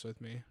doing this with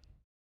me.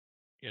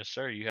 Yes,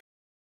 sir. You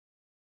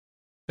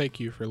Thank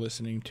you for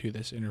listening to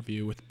this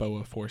interview with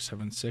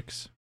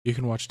Boa476. You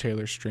can watch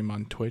Taylor's stream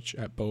on Twitch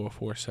at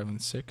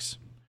Boa476.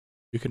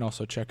 You can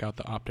also check out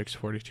the Optics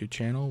 42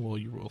 channel where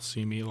you will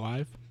see me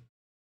live.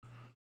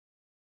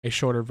 A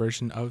shorter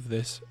version of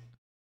this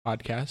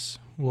podcast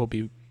will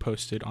be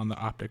posted on the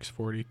Optics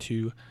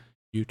 42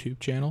 YouTube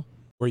channel,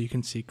 where you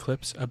can see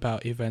clips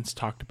about events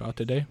talked about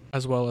today,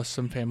 as well as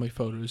some family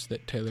photos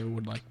that Taylor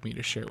would like me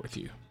to share with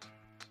you.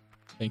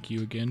 Thank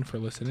you again for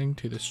listening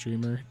to the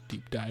Streamer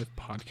Deep Dive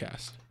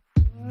podcast.